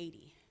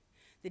 1980.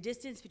 The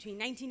distance between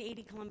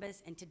 1980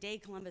 Columbus and today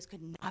Columbus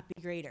could not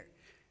be greater,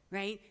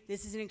 right?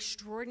 This is an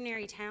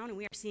extraordinary town, and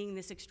we are seeing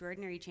this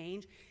extraordinary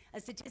change. A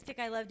statistic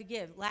I love to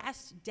give,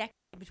 last decade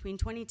between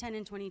 2010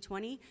 and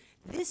 2020,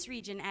 this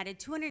region added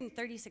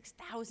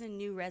 236,000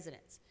 new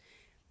residents.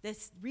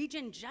 This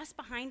region just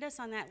behind us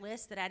on that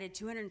list that added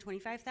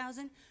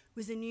 225,000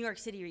 was the New York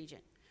City region.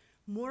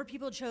 More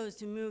people chose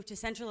to move to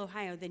Central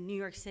Ohio than New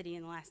York City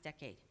in the last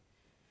decade.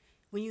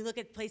 When you look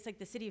at a place like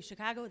the city of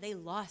Chicago, they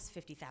lost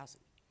 50,000.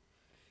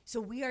 So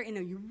we are in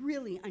a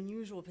really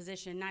unusual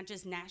position, not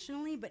just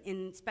nationally, but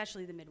in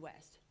especially the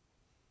Midwest.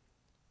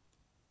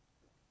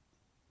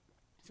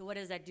 So what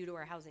does that do to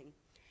our housing?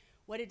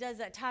 What it does,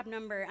 that top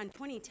number on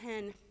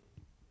 2010,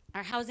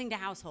 our housing to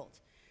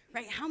households,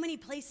 right? How many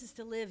places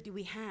to live do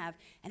we have,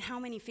 and how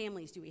many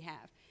families do we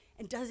have?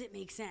 And does it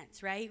make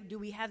sense, right? Do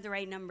we have the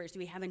right numbers? Do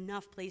we have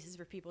enough places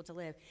for people to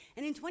live?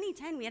 And in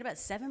 2010, we had about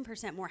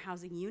 7% more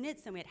housing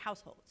units than we had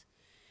households.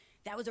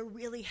 That was a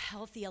really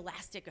healthy,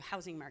 elastic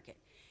housing market.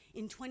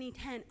 In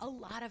 2010, a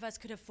lot of us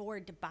could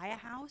afford to buy a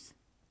house.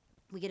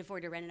 We could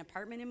afford to rent an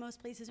apartment in most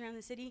places around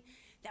the city.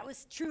 That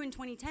was true in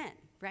 2010,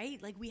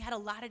 right? Like, we had a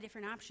lot of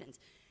different options.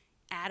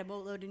 Add a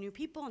boatload of new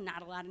people,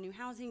 not a lot of new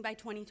housing. By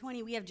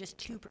 2020, we have just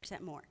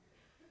 2% more.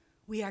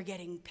 We are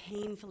getting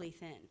painfully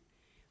thin.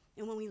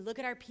 And when we look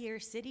at our peer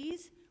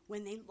cities,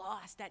 when they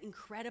lost that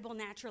incredible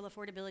natural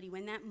affordability,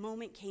 when that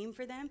moment came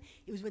for them,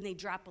 it was when they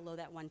dropped below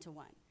that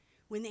 1-to-1,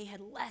 when they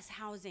had less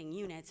housing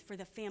units for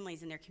the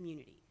families in their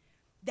community.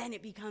 Then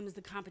it becomes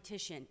the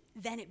competition.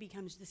 Then it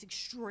becomes this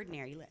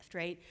extraordinary lift,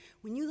 right?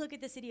 When you look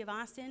at the city of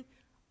Austin,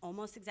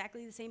 almost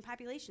exactly the same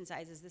population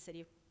size as the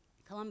city of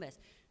Columbus.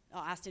 The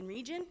Austin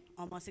region,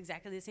 almost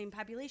exactly the same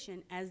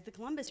population as the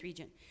Columbus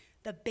region.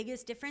 The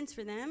biggest difference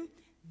for them,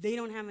 they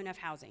don't have enough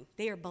housing.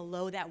 They are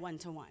below that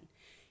 1-to-1.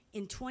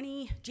 In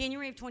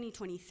January of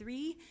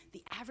 2023,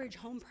 the average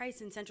home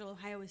price in Central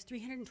Ohio was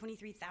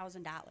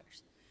 $323,000.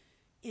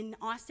 In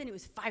Austin, it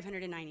was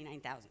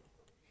 $599,000.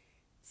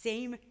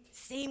 Same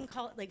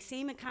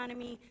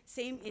economy,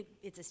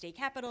 it's a state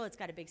capital, it's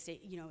got a big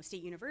state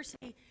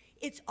university.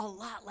 It's a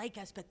lot like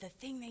us, but the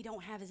thing they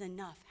don't have is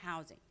enough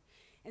housing.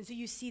 And so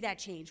you see that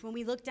change. When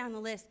we look down the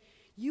list,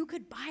 you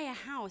could buy a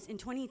house in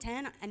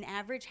 2010, an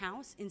average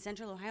house in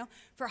Central Ohio,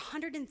 for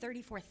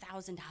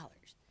 $134,000.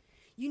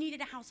 You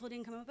needed a household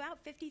income of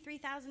about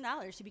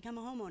 $53,000 to become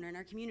a homeowner in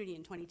our community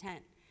in 2010.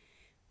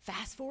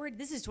 Fast forward,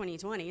 this is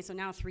 2020, so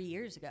now 3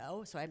 years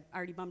ago, so I've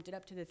already bumped it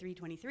up to the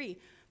 323,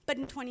 but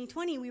in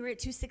 2020, we were at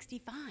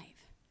 265.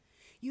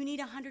 You need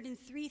a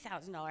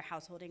 $103,000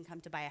 household income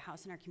to buy a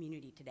house in our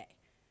community today.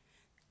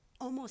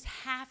 Almost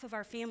half of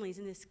our families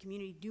in this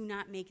community do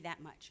not make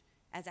that much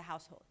as a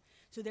household.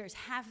 So there's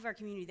half of our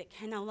community that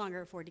can no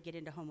longer afford to get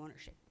into home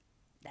ownership.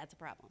 That's a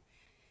problem.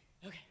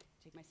 Okay,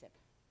 take my sip.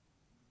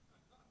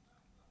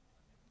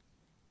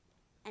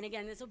 And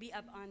again, this will be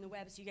up on the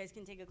web so you guys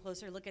can take a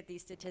closer look at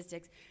these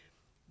statistics.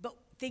 But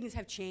things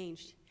have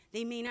changed.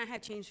 They may not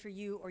have changed for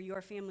you or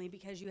your family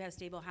because you have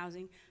stable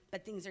housing,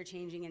 but things are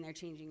changing and they're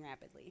changing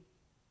rapidly.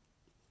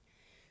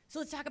 So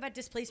let's talk about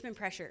displacement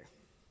pressure.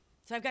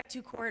 So I've got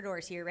 2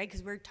 corridors here, right?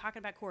 Because we're talking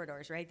about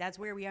corridors, right? That's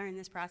where we are in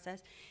this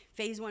process.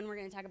 Phase 1, we're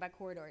going to talk about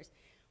corridors.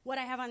 What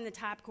I have on the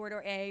top,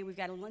 corridor A, we've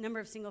got a number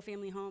of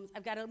single-family homes.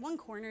 I've got one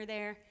corner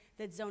there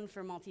that's zoned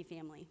for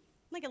multifamily,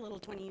 like a little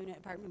 20-unit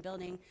apartment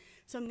building,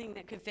 something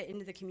that could fit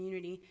into the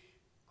community.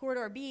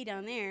 Corridor B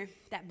down there,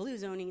 that blue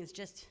zoning is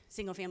just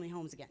single-family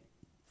homes again.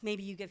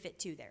 Maybe you could fit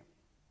 2 there.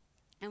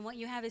 And what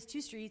you have is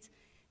 2 streets.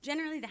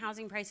 Generally, the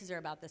housing prices are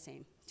about the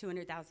same,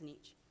 $200,000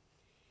 each.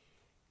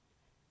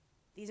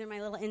 These are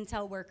my little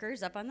Intel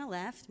workers up on the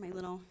left, my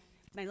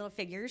little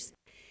figures.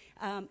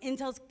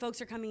 Intel's folks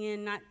are coming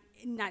in,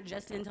 not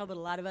just Intel, but a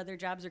lot of other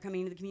jobs are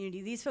coming into the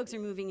community. These folks are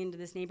moving into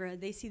this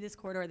neighborhood. They see this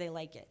corridor, they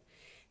like it.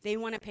 They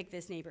want to pick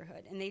this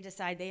neighborhood, and they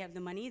decide they have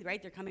the money,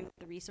 right? They're coming with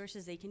the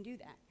resources, they can do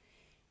that.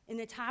 In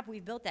the top,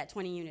 we've built that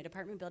 20-unit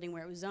apartment building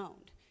where it was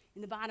zoned.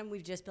 In the bottom,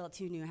 we've just built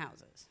 2 new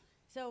houses.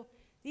 So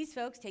these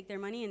folks take their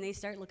money and they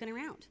start looking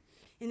around.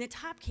 In the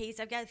top case,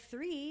 I've got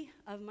 3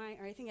 of my,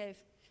 or I think I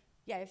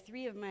have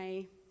 3 of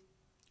my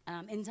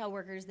Intel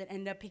workers that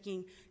end up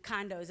picking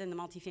condos in the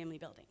multifamily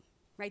building,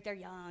 right? They're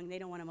young, they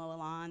don't want to mow a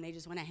lawn, they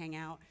just want to hang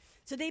out.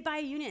 So they buy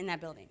a unit in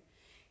that building.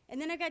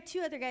 And then I've got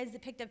 2 other guys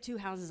that picked up 2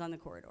 houses on the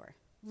corridor.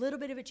 Little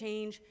bit of a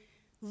change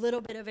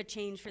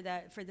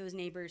for those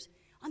neighbors.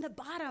 On the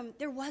bottom,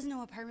 there was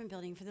no apartment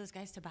building for those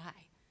guys to buy,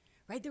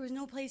 right? There was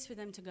no place for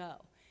them to go.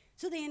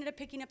 So they ended up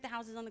picking up the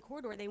houses on the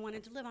corridor they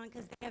wanted to live on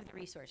because they have the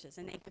resources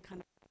and they could come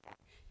in.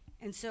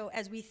 And so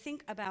as we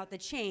think about the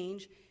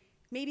change,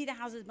 maybe the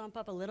houses bump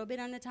up a little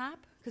bit on the top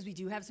because we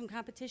do have some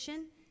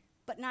competition,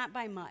 but not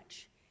by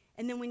much.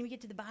 And then when we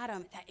get to the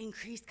bottom, that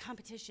increased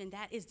competition,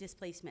 that is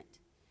displacement.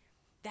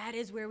 That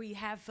is where we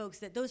have folks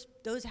that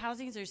those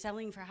housings are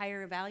selling for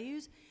higher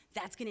values.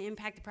 That's going to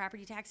impact the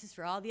property taxes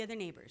for all the other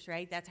neighbors,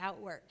 right? That's how it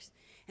works.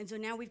 And so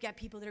now we've got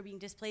people that are being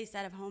displaced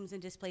out of homes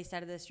and displaced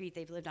out of the street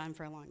they've lived on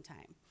for a long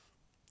time.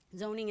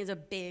 Zoning is a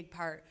big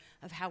part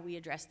of how we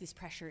address this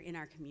pressure in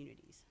our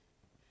communities.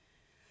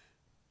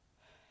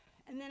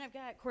 And then I've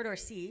got Corridor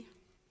C,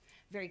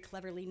 very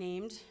cleverly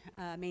named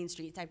main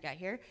streets I've got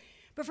here.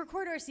 But for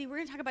Corridor C, we're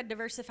going to talk about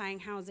diversifying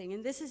housing.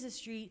 And this is a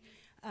street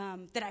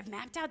that I've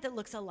mapped out that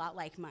looks a lot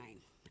like mine.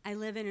 I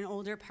live in an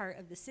older part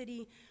of the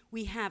city.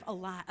 We have a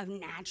lot of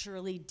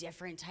naturally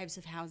different types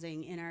of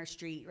housing in our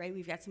street, right?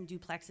 We've got some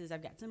duplexes,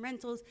 I've got some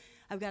rentals,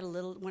 I've got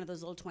one of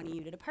those little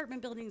 20-unit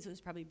apartment buildings that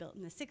was probably built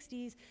in the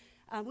 60s.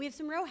 We have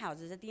some row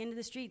houses at the end of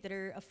the street that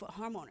are a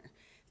homeowner.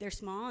 They're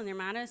small and they're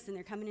modest and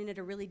they're coming in at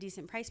a really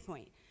decent price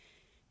point.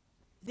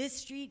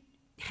 This street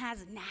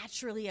has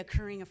naturally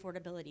occurring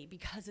affordability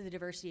because of the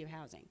diversity of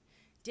housing.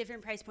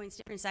 Different price points,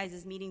 different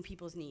sizes, meeting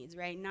people's needs,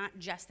 right? Not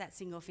just that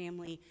single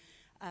family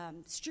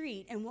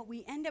street. And what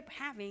we end up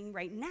having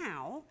right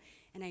now,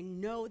 and I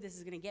know this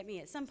is gonna get me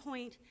at some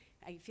point,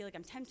 I feel like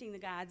I'm tempting the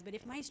gods, but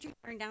if my street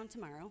burned down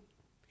tomorrow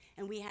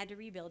and we had to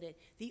rebuild it,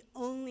 the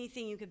only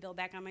thing you could build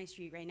back on my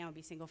street right now would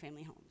be single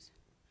family homes.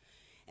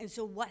 And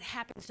so what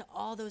happens to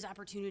all those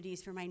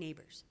opportunities for my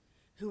neighbors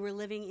who were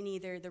living in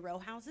either the row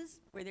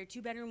houses, where they're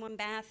 2-bedroom,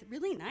 1-bath,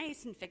 really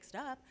nice and fixed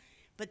up,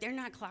 but they're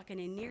not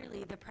clocking in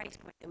nearly the price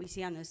point that we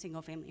see on those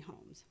single family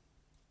homes.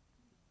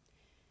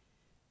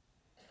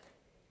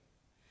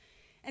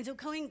 And so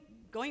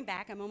going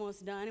back, I'm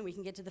almost done and we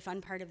can get to the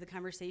fun part of the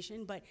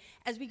conversation, but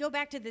as we go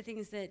back to the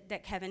things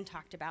that Kevin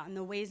talked about and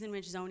the ways in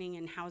which zoning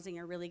and housing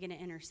are really gonna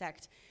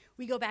intersect,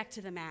 we go back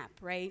to the map,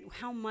 right?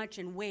 How much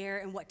and where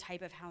and what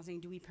type of housing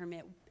do we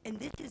permit? And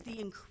this is the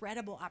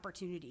incredible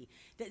opportunity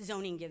that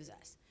zoning gives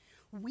us.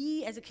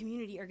 We as a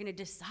community are gonna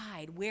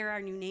decide where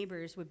our new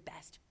neighbors would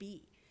best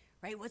be,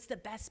 right? What's the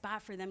best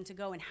spot for them to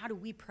go and how do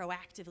we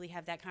proactively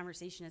have that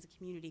conversation as a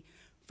community?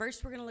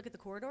 First, we're gonna look at the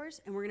corridors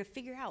and we're gonna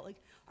figure out, like,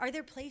 are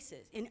there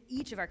places in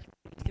each of our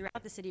communities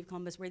throughout the city of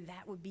Columbus where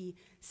that would be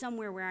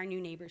somewhere where our new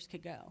neighbors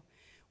could go?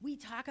 We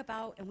talk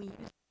about and we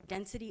use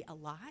density a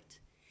lot,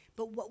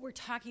 but what we're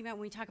talking about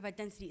when we talk about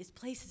density is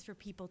places for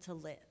people to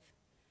live.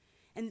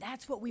 And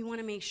that's what we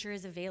wanna make sure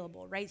is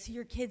available, right? So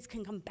your kids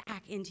can come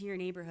back into your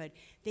neighborhood.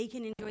 They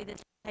can enjoy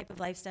the type of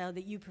lifestyle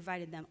that you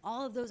provided them.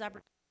 All of those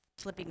opportunities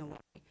are slipping away.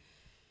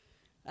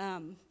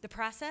 The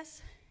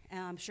process,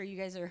 I'm sure you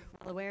guys are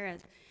well aware,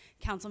 as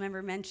council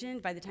member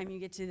mentioned, by the time you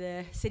get to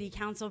the city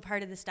council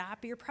part of the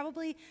stop, you're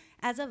probably,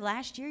 as of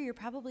last year, you're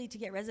probably to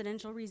get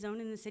residential rezoned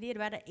in the city at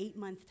about an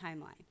 8-month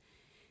timeline.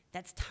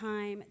 That's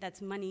time,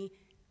 that's money.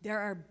 There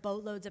are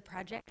boatloads of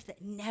projects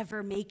that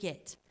never make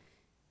it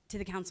to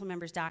the council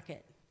member's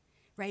docket,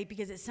 right?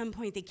 Because at some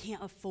point they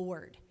can't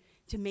afford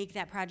to make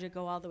that project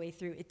go all the way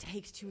through. It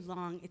takes too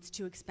long, it's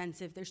too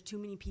expensive, there's too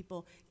many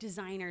people,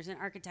 designers and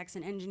architects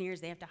and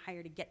engineers they have to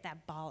hire to get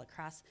that ball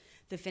across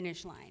the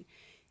finish line.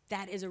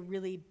 That is a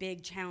really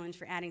big challenge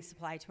for adding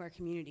supply to our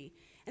community.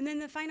 And then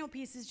the final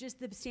piece is just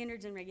the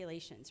standards and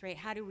regulations, right?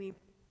 How do we,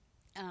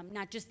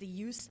 not just the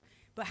use,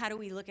 but how do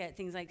we look at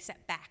things like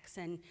setbacks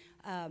and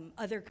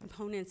other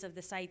components of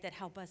the site that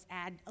help us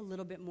add a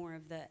little bit more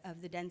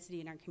of the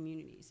density in our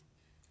communities?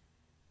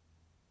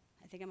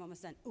 I think I'm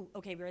almost done. Ooh,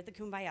 okay, we're at the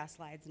Kumbaya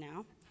slides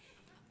now.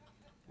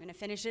 I'm gonna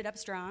finish it up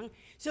strong.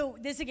 So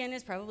this again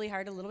is probably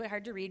a little bit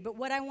hard to read, but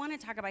what I wanna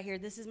talk about here,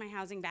 this is my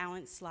housing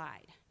balance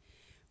slide.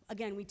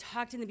 Again, we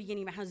talked in the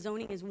beginning about how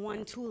zoning is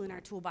one tool in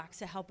our toolbox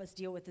to help us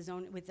deal with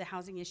the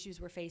housing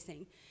issues we're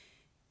facing.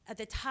 At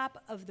the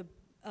top of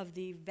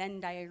the Venn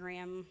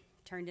diagram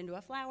turned into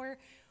a flower,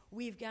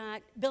 we've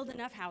got build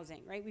enough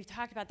housing, right? We've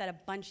talked about that a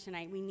bunch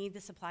tonight. We need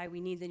the supply,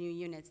 we need the new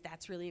units.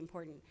 That's really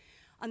important.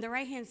 On the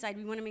right-hand side,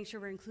 we want to make sure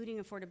we're including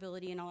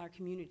affordability in all our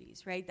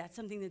communities, right? That's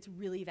something that's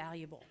really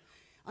valuable.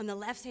 On the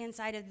left-hand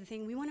side of the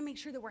thing, we want to make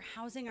sure that we're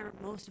housing our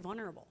most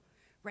vulnerable,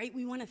 right?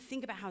 We want to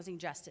think about housing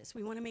justice.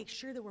 We want to make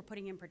sure that we're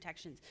putting in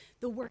protections.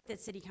 The work that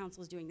City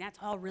Council is doing, that's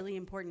all really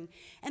important.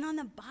 And on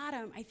the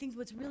bottom, I think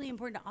what's really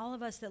important to all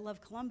of us that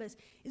love Columbus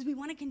is we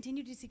want to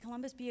continue to see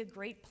Columbus be a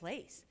great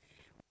place.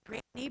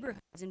 Great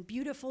neighborhoods and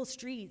beautiful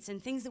streets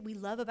and things that we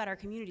love about our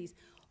communities.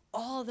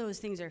 All those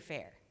things are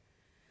fair.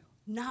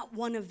 Not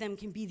one of them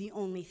can be the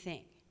only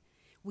thing.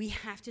 We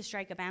have to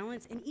strike a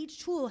balance, and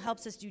each tool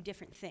helps us do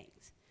different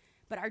things.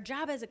 But our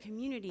job as a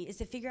community is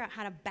to figure out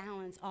how to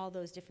balance all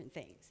those different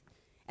things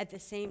at the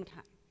same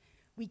time.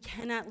 We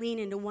cannot lean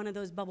into one of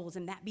those bubbles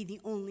and that be the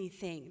only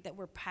thing that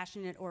we're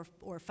passionate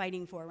or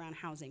fighting for around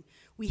housing.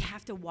 We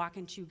have to walk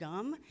and chew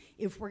gum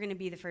if we're gonna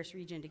be the first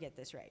region to get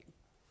this right.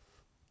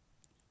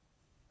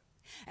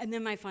 And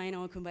then my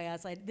final Kumbaya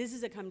slide, this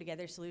is a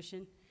come-together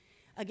solution.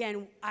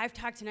 Again, I've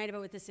talked tonight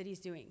about what the city's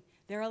doing.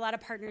 There are a lot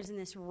of partners in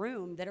this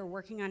room that are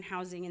working on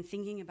housing and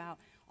thinking about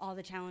all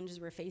the challenges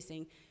we're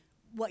facing.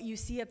 What you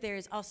see up there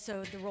is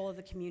also the role of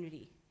the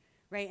community,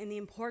 right? And the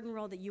important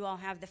role that you all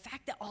have. The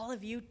fact that all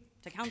of you,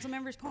 to council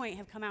members' point,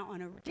 have come out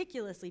on a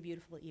ridiculously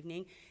beautiful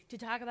evening to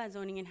talk about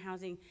zoning and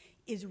housing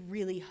is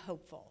really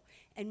hopeful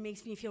and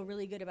makes me feel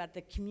really good about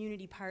the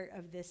community part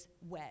of this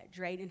wedge,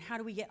 right? And how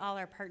do we get all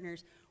our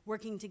partners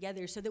working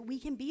together so that we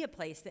can be a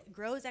place that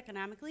grows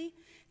economically,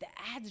 that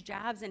adds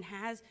jobs and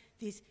has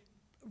this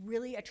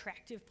really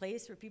attractive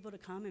place for people to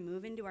come and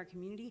move into our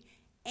community,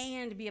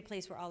 and be a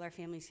place where all our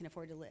families can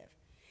afford to live,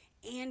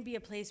 and be a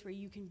place where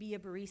you can be a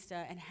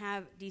barista and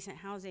have decent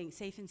housing,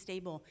 safe and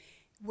stable,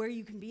 where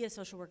you can be a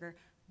social worker,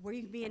 where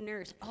you can be a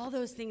nurse. All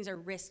those things are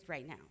risked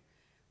right now.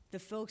 The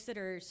folks that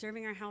are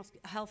serving our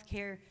health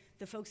care,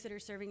 the folks that are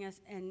serving us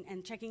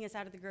and checking us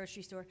out at the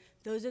grocery store,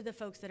 those are the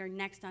folks that are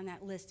next on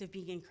that list of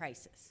being in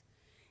crisis.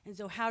 And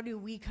so how do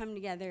we come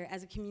together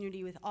as a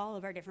community with all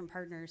of our different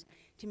partners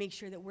to make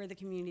sure that we're the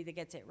community that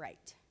gets it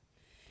right?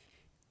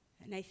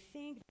 And I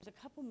think there's a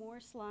couple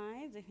more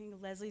slides. I think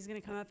Leslie's gonna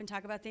come up and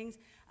talk about things.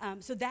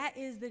 So that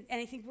is and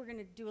I think we're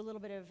gonna do a little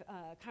bit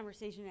of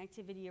conversation and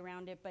activity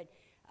around it, but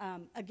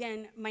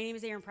again, my name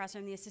is Erin Prosser.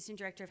 I'm the Assistant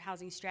Director of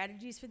Housing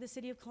Strategies for the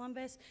City of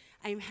Columbus.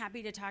 I'm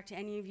happy to talk to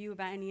any of you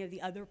about any of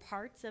the other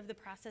parts of the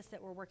process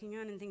that we're working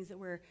on and things that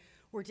we're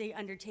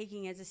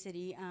undertaking as a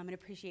city, and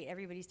appreciate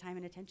everybody's time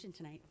and attention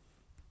tonight.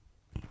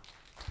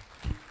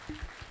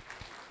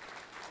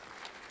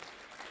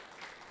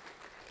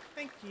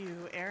 Thank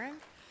you, Erin.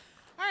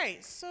 All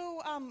right,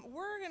 so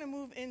we're going to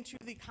move into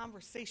the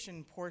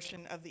conversation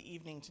portion of the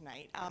evening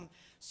tonight.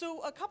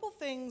 So a couple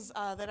things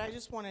that I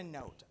just want to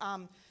note.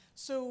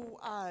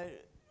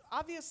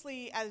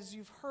 Obviously, as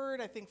you've heard,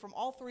 I think, from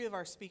all three of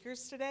our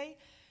speakers today,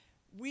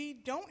 we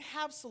don't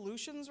have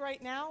solutions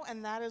right now,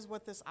 and that is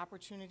what this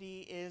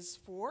opportunity is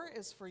for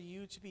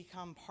you to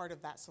become part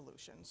of that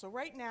solution. So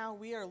right now,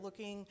 we are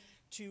looking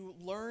to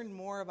learn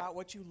more about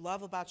what you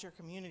love about your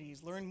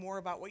communities, learn more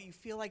about what you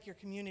feel like your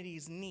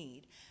communities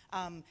need.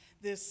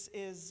 This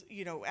is,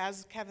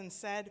 as Kevin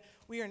said,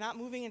 we are not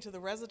moving into the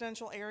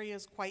residential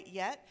areas quite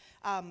yet.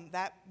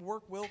 That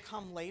work will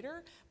come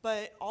later,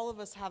 but all of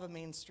us have a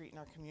main street in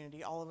our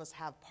community. All of us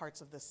have parts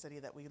of this city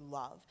that we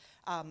love.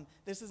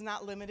 This is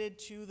not limited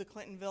to the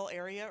Clintonville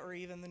area or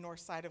even the north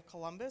side of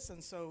Columbus,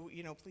 and so,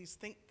 please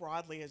think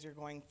broadly as you're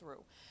going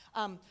through.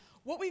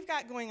 What we've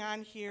got going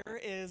on here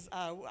is,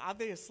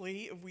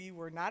 obviously, we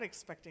were not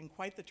expecting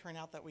quite the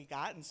turnout that we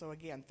got, and so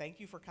again, thank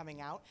you for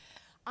coming out.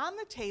 On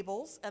the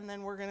tables, and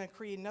then we're going to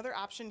create another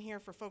option here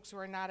for folks who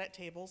are not at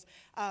tables,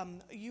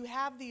 you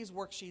have these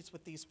worksheets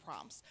with these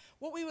prompts.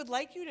 What we would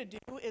like you to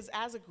do is,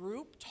 as a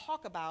group,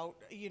 talk about,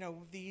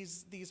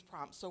 these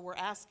prompts. So we're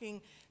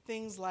asking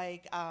things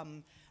like,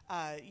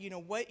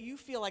 what you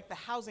feel like the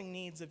housing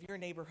needs of your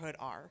neighborhood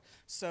are.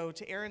 So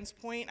to Erin's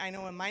point, I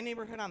know in my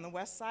neighborhood on the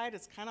west side,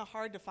 it's kind of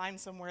hard to find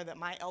somewhere that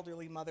my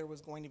elderly mother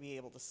was going to be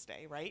able to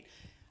stay, right?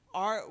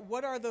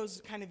 what are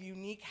those kind of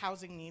unique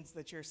housing needs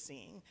that you're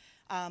seeing?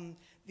 And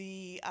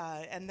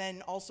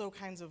then also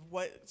kinds of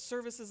what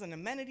services and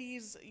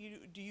amenities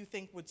do you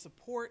think would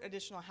support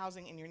additional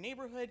housing in your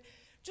neighborhood?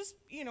 Just,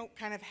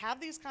 kind of have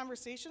these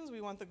conversations.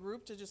 We want the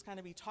group to just kind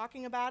of be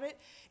talking about it.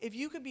 If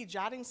you could be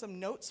jotting some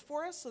notes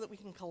for us so that we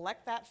can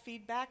collect that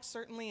feedback,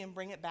 certainly, and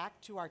bring it back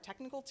to our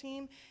technical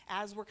team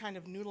as we're kind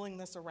of noodling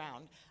this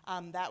around,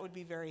 that would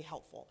be very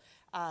helpful.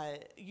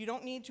 You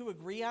don't need to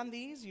agree on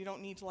these. You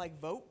don't need to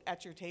vote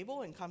at your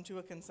table and come to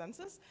a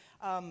consensus.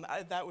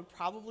 That would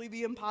probably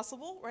be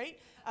impossible, right?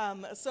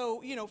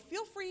 So,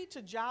 feel free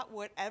to jot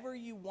whatever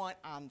you want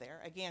on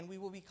there. Again, we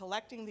will be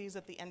collecting these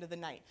at the end of the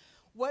night.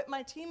 What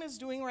my team is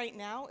doing right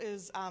now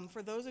is,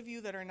 for those of you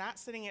that are not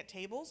sitting at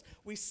tables,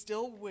 we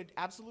still would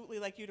absolutely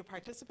like you to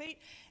participate.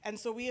 And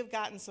so we have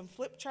gotten some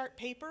flip chart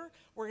paper.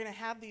 We're going to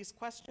have these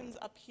questions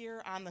up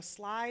here on the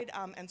slide.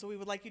 And so we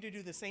would like you to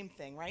do the same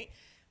thing, right?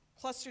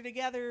 Cluster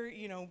together,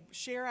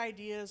 share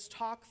ideas,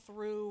 talk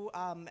through.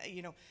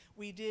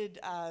 We did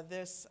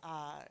this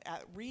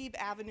at Reeb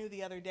Avenue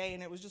the other day,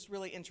 and it was just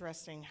really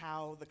interesting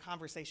how the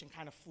conversation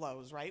kind of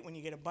flows, right? When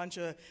you get a bunch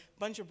of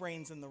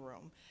brains in the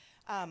room.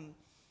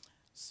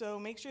 So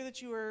make sure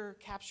that you are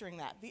capturing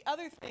that. The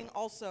other thing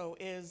also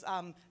is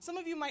some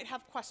of you might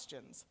have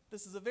questions.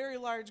 This is a very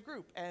large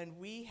group, and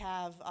we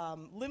have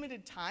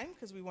limited time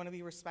because we want to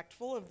be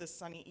respectful of this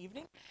sunny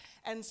evening.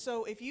 And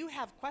so if you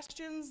have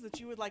questions that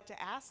you would like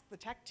to ask the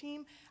tech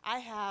team, I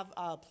have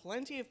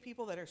plenty of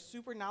people that are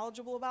super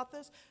knowledgeable about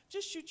this.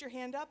 Just shoot your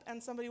hand up,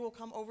 and somebody will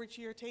come over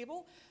to your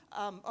table.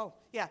 Oh,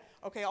 yeah,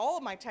 okay, all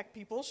of my tech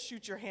people,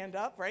 shoot your hand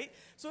up, right?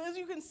 So as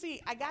you can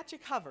see, I got you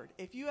covered.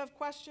 If you have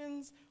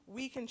questions,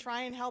 we can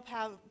try and help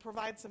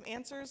provide some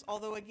answers,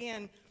 although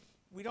again,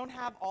 we don't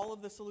have all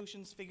of the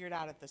solutions figured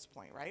out at this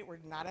point, right? We're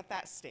not at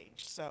that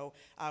stage, so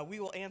we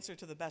will answer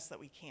to the best that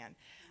we can.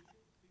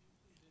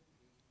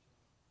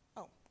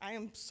 Oh, I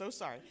am so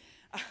sorry.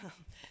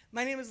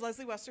 My name is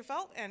Leslie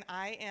Westerfelt, and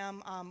I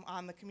am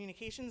on the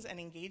communications and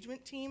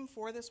engagement team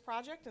for this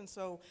project. And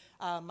so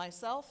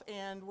myself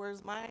and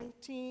where's my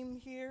team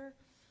here?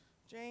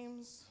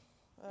 James,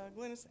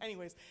 Glynis,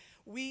 anyways.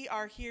 We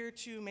are here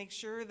to make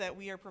sure that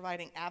we are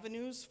providing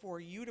avenues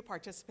for you to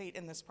participate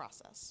in this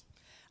process.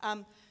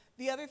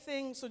 The other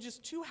thing, so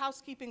just two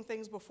housekeeping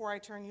things before I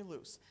turn you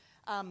loose.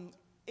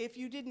 If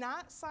you did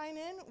not sign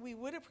in, we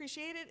would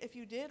appreciate it if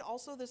you did.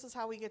 Also, this is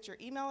how we get your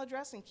email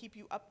address and keep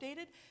you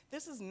updated.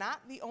 This is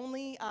not the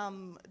only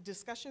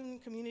discussion,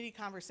 community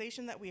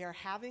conversation that we are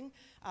having.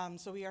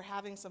 So we are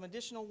having some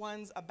additional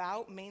ones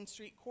about Main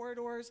Street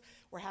corridors.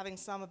 We're having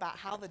some about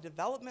how the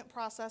development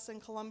process in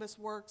Columbus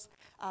works.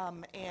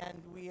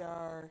 And we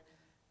are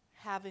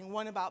having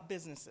one about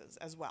businesses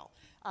as well.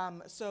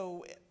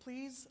 So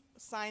please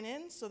sign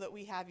in so that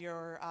we have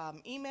your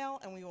email,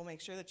 and we will make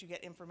sure that you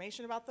get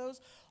information about those.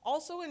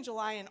 Also in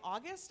July and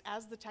August,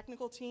 as the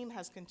technical team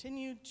has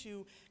continued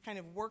to kind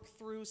of work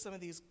through some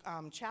of these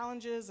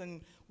challenges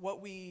and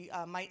what we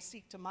might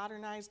seek to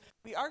modernize,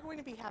 we are going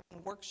to be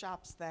having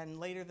workshops then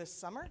later this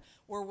summer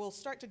where we'll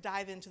start to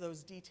dive into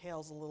those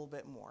details a little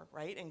bit more,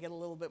 right, and get a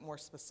little bit more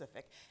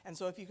specific. And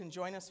so if you can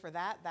join us for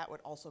that, that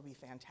would also be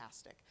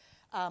fantastic.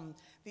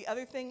 The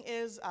other thing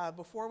is,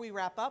 before we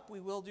wrap up, we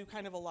will do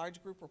kind of a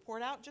large group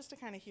report out just to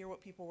kind of hear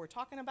what people were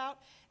talking about,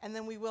 and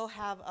then we will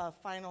have a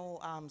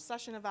final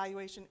session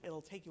evaluation.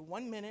 It'll take you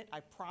 1 minute, I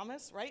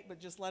promise, right? But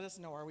just let us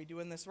know, are we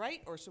doing this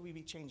right, or should we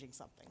be changing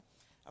something?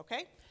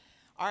 Okay?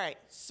 All right,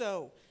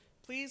 so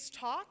please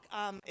talk.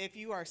 If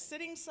you are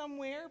sitting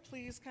somewhere,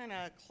 please kind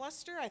of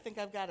cluster. I think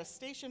I've got a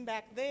station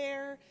back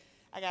there.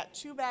 I got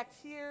two back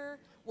here.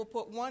 We'll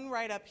put one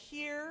right up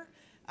here.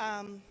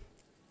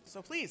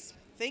 So please,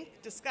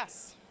 think,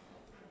 discuss.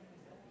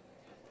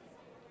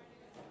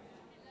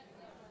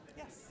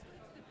 Yes.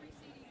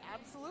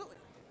 Absolutely.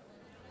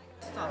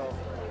 So,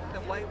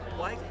 then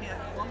why can't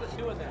Columbus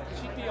doing that?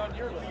 She'd be on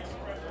your list.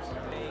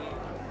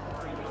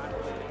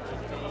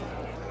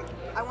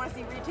 I want to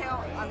see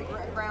retail on the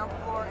ground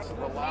floor.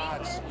 The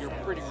lots, you're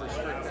pretty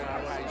restricted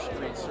on high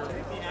street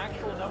service. the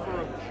actual number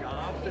of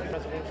jobs in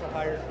Residential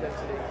higher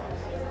density.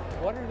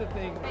 What are the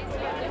things? Are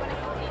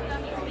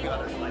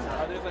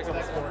there like a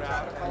report